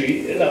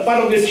ministry,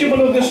 part of the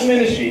achievement of this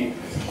ministry,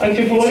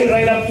 until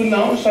right up to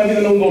now, sabi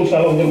na nung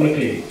sa loob ng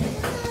clinic.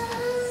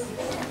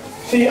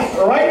 See,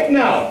 right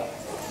now,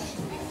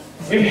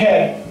 we've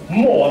had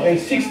more than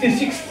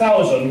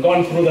 66,000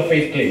 gone through the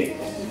faith clinic.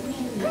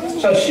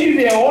 So see,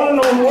 they are all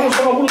known, all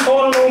known, so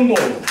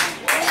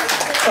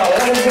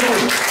all of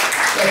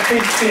the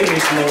faith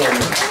clinic known.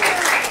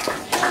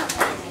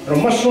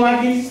 Ramas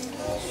lagi,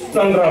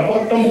 nang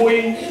rabot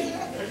tambuhay,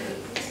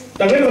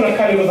 Tagay na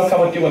kali na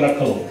kabati na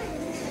kalo.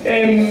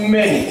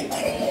 Amen.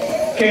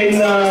 Kaya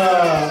na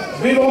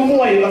bilong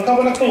buhay na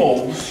kaba na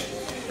kalo.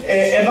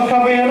 Eva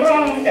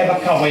kabera, eva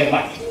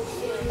kabera.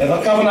 Eva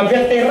kaba na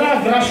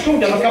betera, grasu,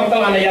 eva kaba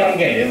tala na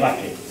yarangel, eva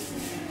ke.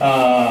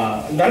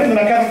 Dali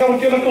na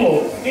kabati na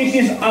kalo. It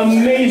is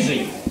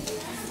amazing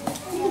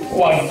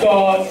what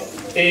God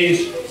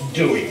is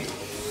doing.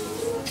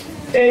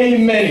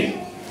 Amen.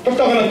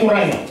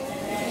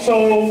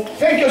 So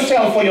thank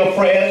yourself for your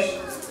prayers.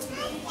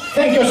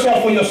 Thank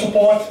yourself for your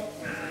support.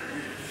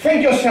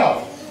 Thank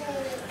yourself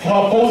for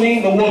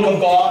upholding the work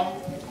of God.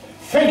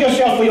 Thank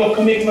yourself for your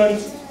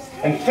commitment.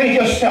 And thank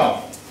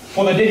yourself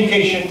for the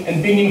dedication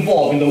and being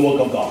involved in the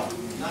work of God.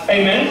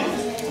 Amen.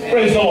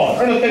 Praise the Lord.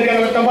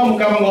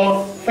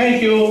 Thank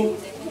you.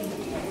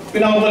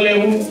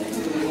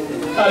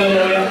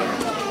 Hallelujah.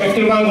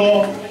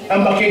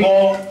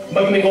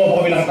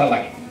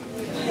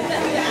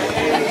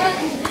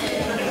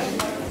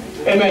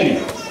 Amen.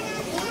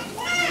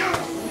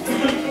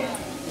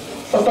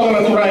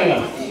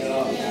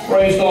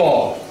 Praise the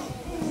Lord.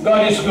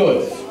 God is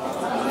good.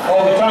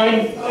 All the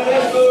time,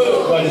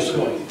 God is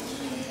good.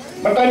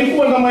 Matali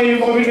po na may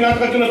mga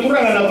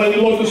pinaturangan na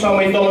Wailoku sa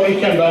may dollar ay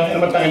kanda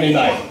na matangan ni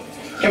Dai.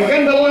 Kaya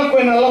kanda lang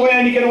ko na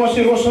lawayan ni kinawa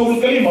si Rosa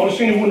Ulkalima o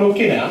sinibuno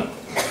kina.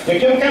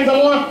 Kaya kanda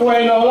lang ko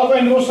na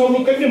lawayan ni Rosa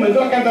Ulkalima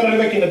ito kanda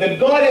na kina that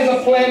God has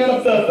a plan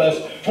and a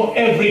purpose for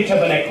every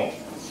tabernacle.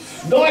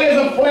 God has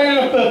a plan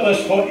and a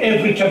purpose for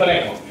every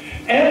tabernacle.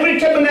 Every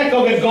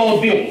tabernacle that God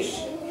builds.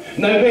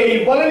 God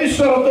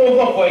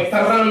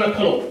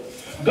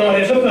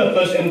has a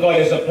purpose and God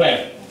has a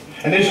plan.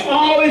 And there's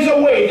always a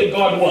way that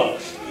God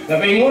works. In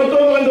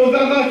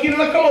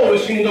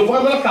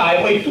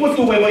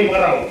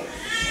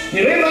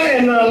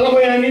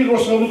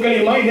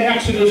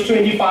Exodus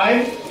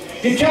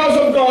 25, it tells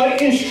of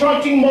God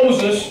instructing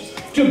Moses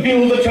to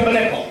build the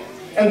tabernacle.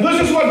 And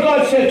this is what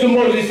God said to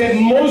Moses. He said,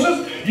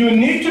 Moses, you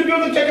need to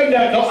build the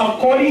tabernacle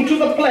according to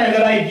the plan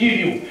that I give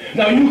you.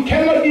 Now you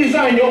cannot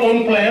design your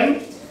own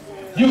plan.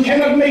 You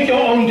cannot make your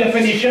own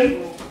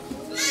definition.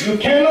 You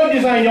cannot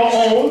design your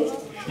own.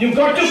 You've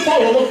got to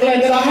follow the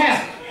plan that I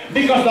have.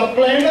 Because the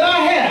plan that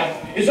I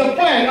have is a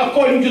plan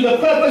according to the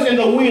purpose and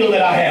the will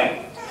that I have.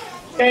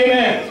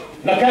 Amen.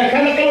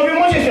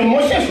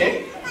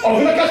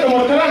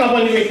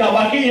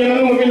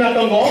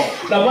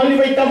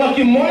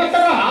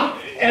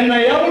 And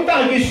I am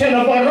tagi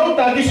sena baro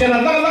tagi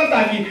sena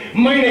tagi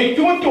may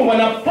tuwa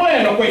na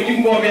plan of waiting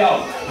go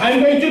out.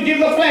 I'm going to give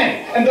the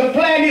plan, and the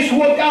plan is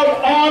worked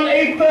out on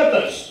a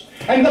purpose,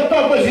 and the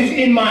purpose is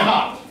in my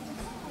heart.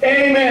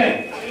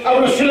 Amen. I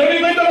was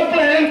slowly going to the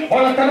plan,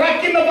 or a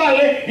karaki na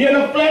vale,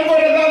 yan a plan go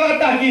na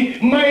tagi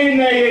may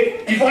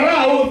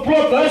ibarao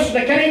purpose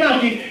the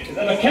kaninaki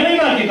the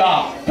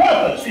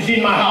purpose is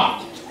in my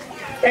heart.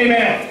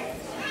 Amen.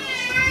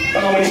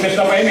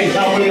 Manifesta pa ini,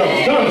 sama beliau.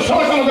 Jangan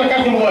sama-sama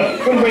terkaki mohon,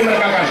 kumpul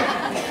mereka.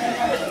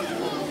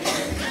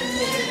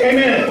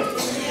 Amen.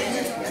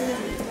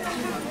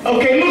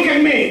 Okay, look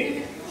at me.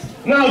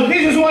 Now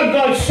this is what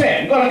God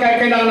said. God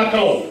kailangan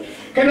kalau.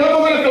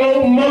 Kailangan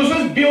kalau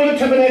Moses build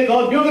the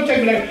tabernacle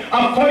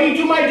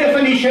according to my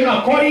definition,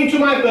 according to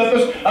my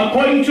purpose,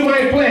 according to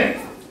my plan.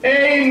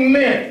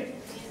 Amen.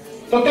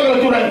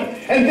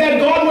 And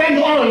then God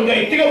went on.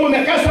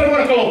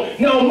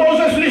 Now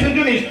Moses, listen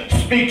to this.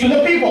 Speak to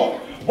the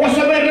people. That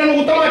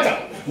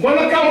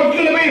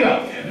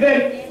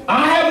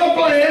I have the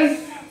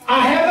plan, I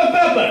have the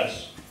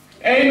purpose.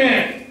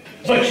 Amen.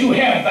 But you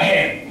have the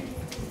hand.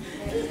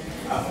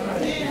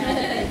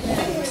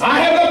 I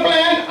have the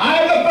plan, I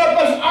have the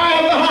purpose, I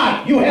have the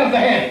heart. You have the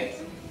hand.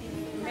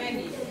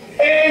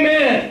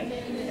 Amen.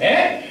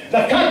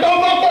 The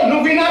katawako,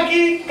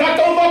 nuginaki,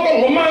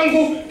 katawako,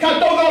 romangu,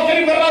 katawako,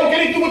 kalibarao,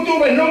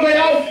 kalitubutuba,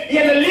 nongayao,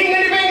 yanalinga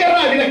ni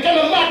bengarabi, na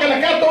kanalaka,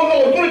 na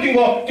katawako,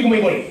 turitingo,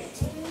 tigumigori.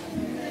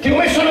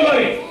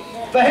 Tigumishonagori.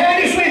 The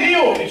hand is with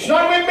you. It's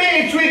not with me,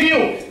 it's with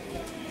you.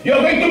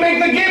 You're going to make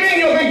the giving,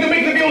 you're going to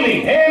make the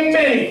building.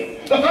 Amen.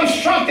 The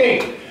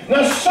constructing.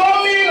 Na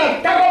soli,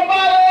 na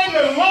tarabale,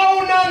 na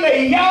launa, na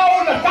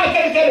yao, na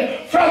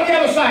kakarikan from the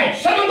other side.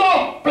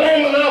 Sanado,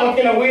 plan na what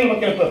can I will, what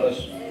can I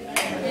purpose.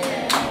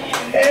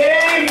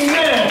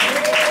 Amen.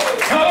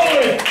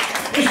 Hallelujah.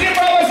 You see,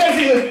 brothers and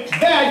sisters,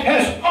 that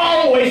has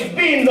always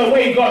been the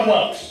way God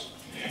works.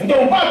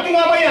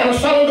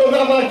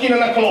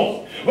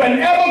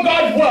 Whenever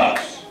God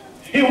works,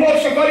 He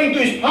works according to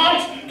His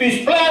heart, to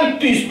His plan,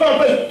 to His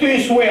purpose, to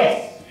His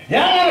will.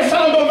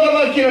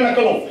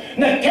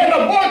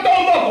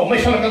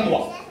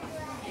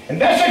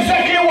 And that's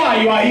exactly why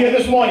you are here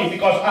this morning,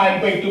 because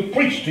I'm going to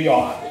preach to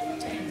your heart.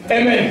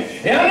 Amen.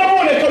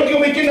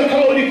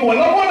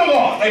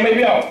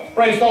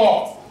 Praise the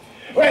Lord.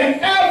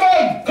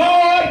 Whenever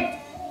God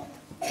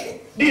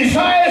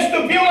desires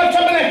to build a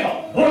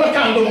tabernacle, whenever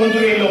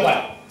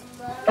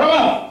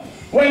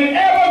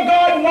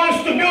God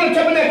wants to build a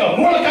tabernacle,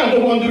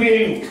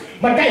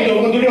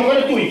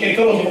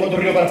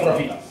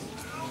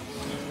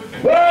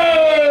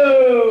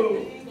 whoa!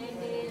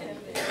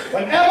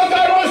 Whenever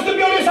God wants to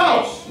build His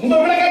house,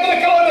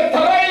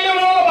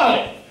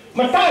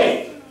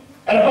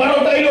 and para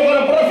tayo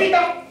para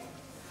profita.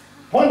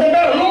 Quando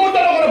era lumo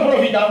tayo para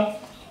profita.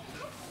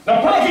 Na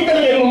profita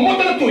na lumo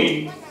tayo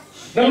tuwi.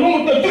 Na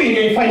lumo tayo tuwi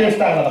kay finance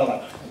tayo na.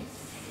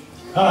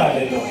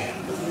 Hallelujah.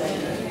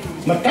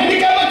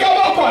 Makanika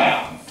makawa ko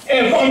ya.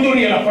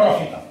 Evangelion na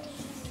profita.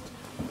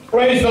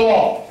 Praise the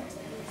Lord.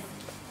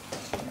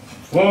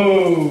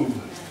 Whoa.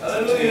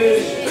 Hallelujah.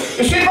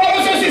 You see,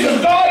 brothers and sisters,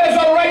 God has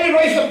already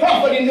raised a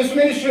prophet in this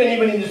ministry and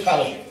even in this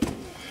fellowship.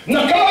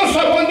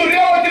 Nakausa quando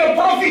riawa tira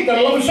profita,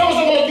 lo so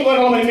lo ti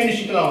guarda la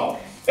ministry now.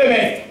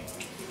 Amen.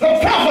 The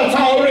prophets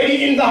are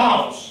already in the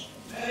house.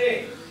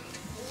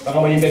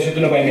 Baka man invest ito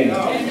na ba amen?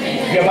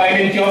 Kaya ba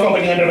amen tiyo ko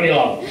pag nga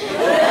real.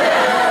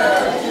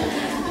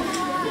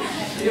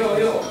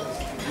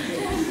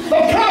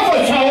 The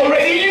prophets are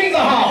already in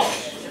the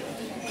house.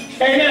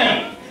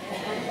 Amen.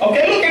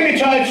 Okay, look at me,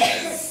 church.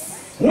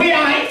 We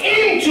are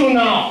into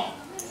now.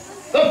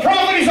 The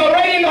prophet is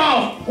already in the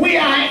house. We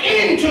are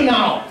into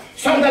now.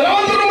 Sa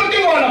dalawang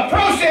dumating na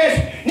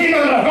process ni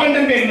mga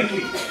random bed na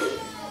tweet.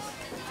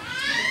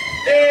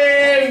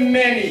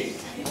 Amen.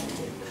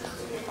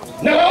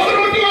 Dalawang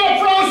dumating na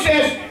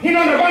process ni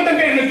mga random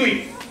bed na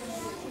tweet.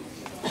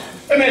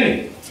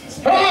 Amen.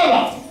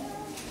 Pangalawa,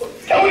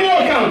 kami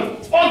nyo account,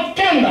 o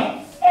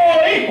kenda,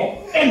 o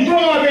iko, en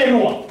dua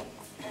berua.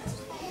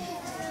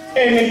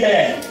 Amen.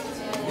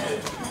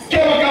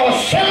 Kaya makawa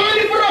sama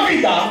ni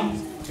profita,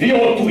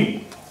 iyo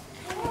tweet.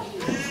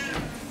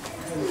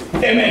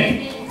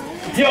 Amen.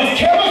 Yo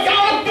kema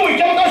ka tu,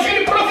 kema ka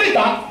sini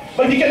profita,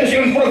 bagi kita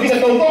sini profita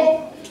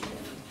todo.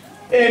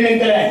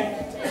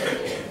 Mentele.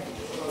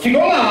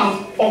 Sigoma,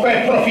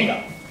 okay profita.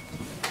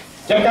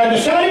 Kema ka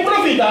sini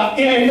profita,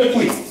 ini enda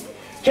tu.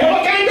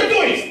 Kema ka enda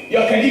tu,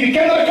 yo kadi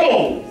bikenda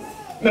kalau.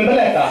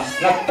 Membeleta,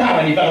 na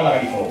tara di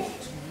bala di flow.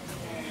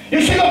 You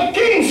see, the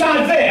kings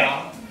are there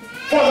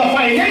for the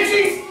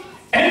financing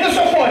and the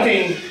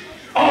supporting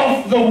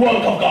of the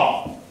work of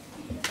God.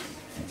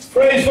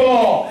 Praise the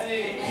Lord.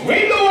 With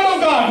the word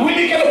of God, we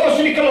can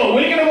possibly call,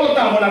 we can vote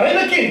on a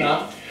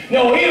Renakina.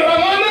 No, we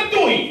Ramana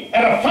Tui,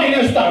 and a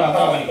finance star of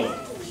Ramanico.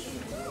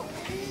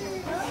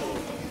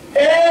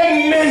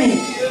 Amen.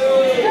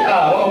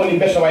 What will you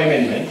best of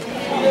amen?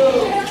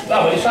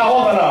 Now, it's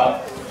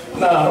our Roma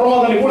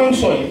than the wooden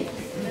soil.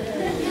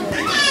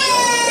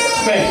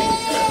 Man,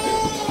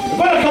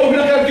 but I can't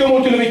get you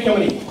to the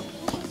victory.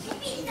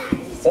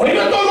 Or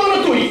even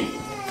though Tui,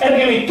 and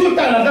give me 2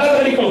 times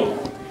a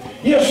Radical.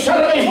 Yes, sir,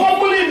 I hope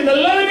believe in the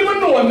land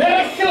of Noah,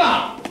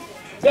 miracle.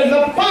 That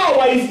the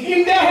power is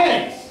in their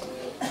hands.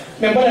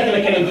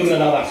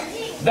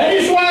 That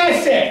is why I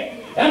said,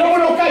 and I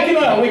want to catch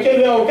we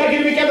can now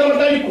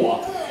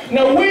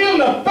will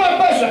the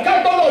purpose,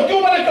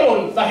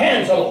 the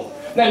hands alone.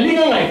 Now,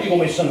 legal life, you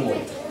may son.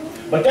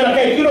 But then I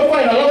can't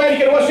find a lot of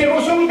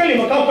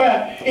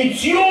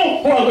it's you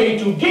who are going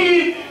to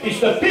give,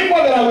 it's the people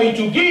that are going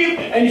to give,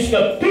 and it's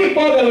the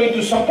people that are going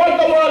to support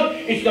the world,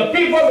 it's the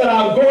people that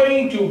are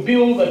going to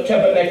build the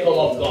tabernacle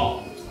of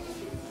God.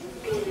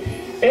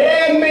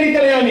 Amen.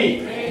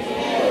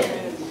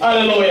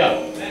 Hallelujah.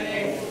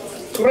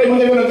 Praise the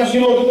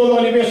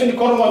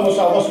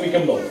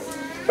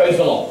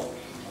Lord.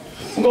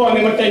 Go on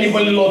and tell you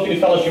what the Lord in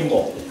fellowship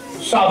go.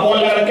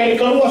 Sabola na kay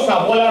kalwa,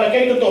 sabola na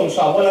kay tutom,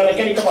 sabola na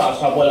kay kaba,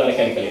 sabola na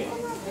kay kalima.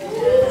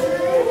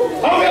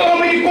 Ang mga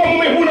may kung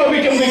may huna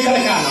with may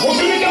kalakana. Huwag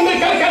yung may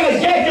kalakana,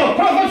 get your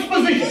prophet's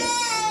position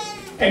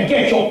and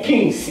get your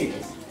king's seat.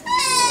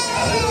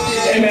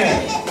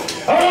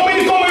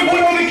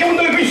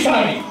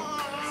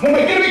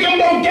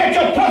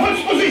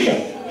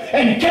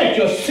 and get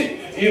your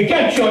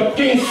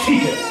king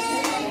seated.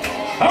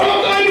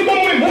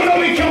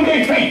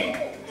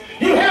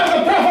 You have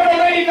the prophet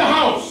already in the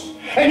house,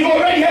 and you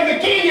already have the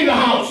king in the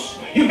house.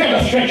 You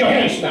better stretch your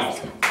hands now.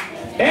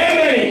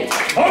 Amen.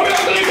 Praise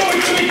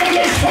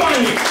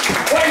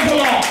the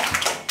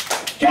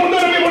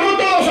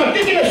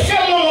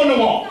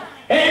Lord.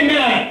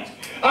 Amen.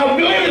 I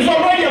believe there's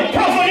already a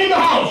prophet in the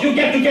house. You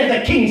get to get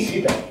the king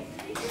seated.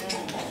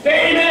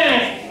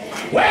 Amen.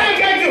 Where am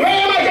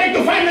I going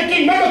to find the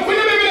king?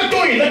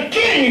 The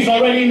king is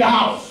already in the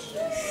house.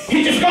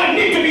 He just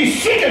need to be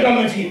seated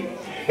on the seat.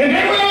 And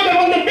everyone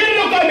on the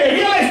building they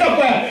realize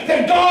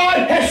that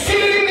God has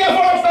seated him there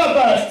for a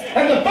purpose.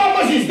 And the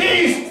purpose is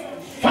this: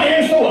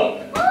 finance the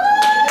work.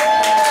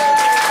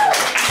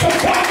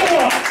 Support the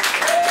work.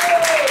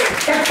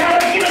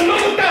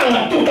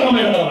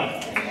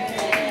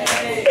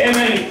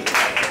 Amen.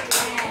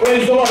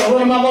 Praise the Lord.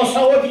 Orang mau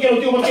sawat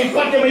kita tu macam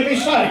part yang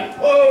besar.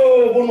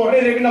 Oh, bunuh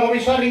rere bina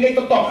besar ini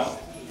itu toka.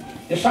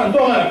 Ya santo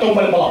mana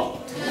tombal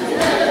balap.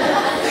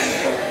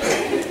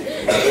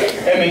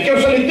 Amen. Kau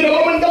selalu tidak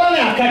mau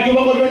mendalamnya. Kau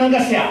juga mau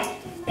menanggasnya.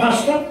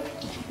 Pastor,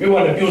 we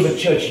want to build a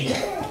church here.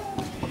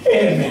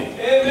 Amen.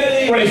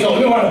 Praise the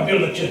Lord. We want to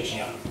build a church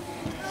here.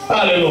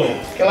 Hallelujah.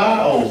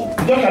 Kalau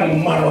jangan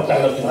marah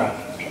terlalu terang.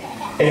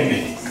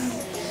 Amen.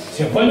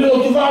 Sebelum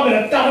tu kau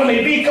beritahu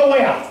lebih kau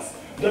ya.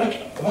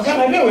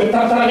 Maka na leo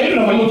tratara leo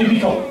na maluti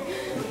bikaw.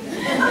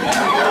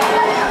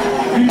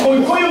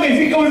 Bikoy yung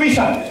bikaw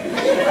bisan.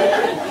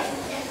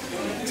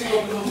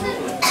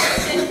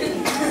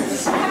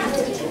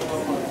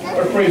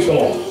 Praise the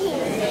Lord.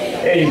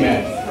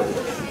 Amen.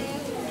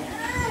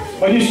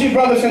 But you see,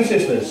 brothers and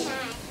sisters,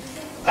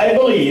 I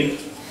believe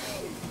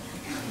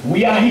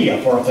we are here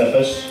for a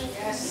purpose.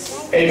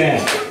 Amen.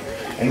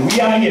 And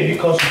we are here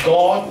because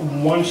God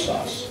wants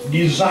us,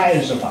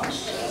 desires of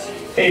us.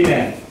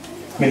 Amen.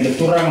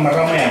 Menturang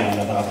maramayan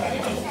na nakakaya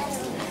ko.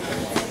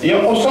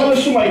 Yung osala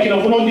sumay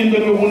kinapunon din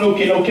doon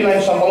yung kinay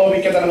sa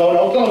malobi kita ng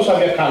una utang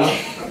sabi kana.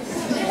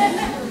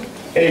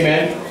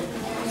 Amen.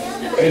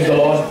 Praise the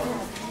Lord.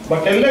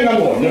 Bakit lang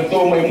ako, nito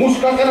may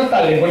muska ka na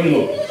tali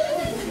panilo.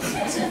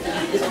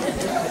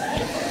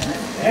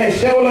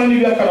 Siya wala ni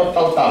biya ka na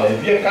tali,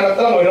 biya ka na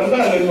tali, wala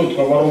na nilot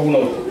ka baru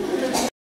bunaw.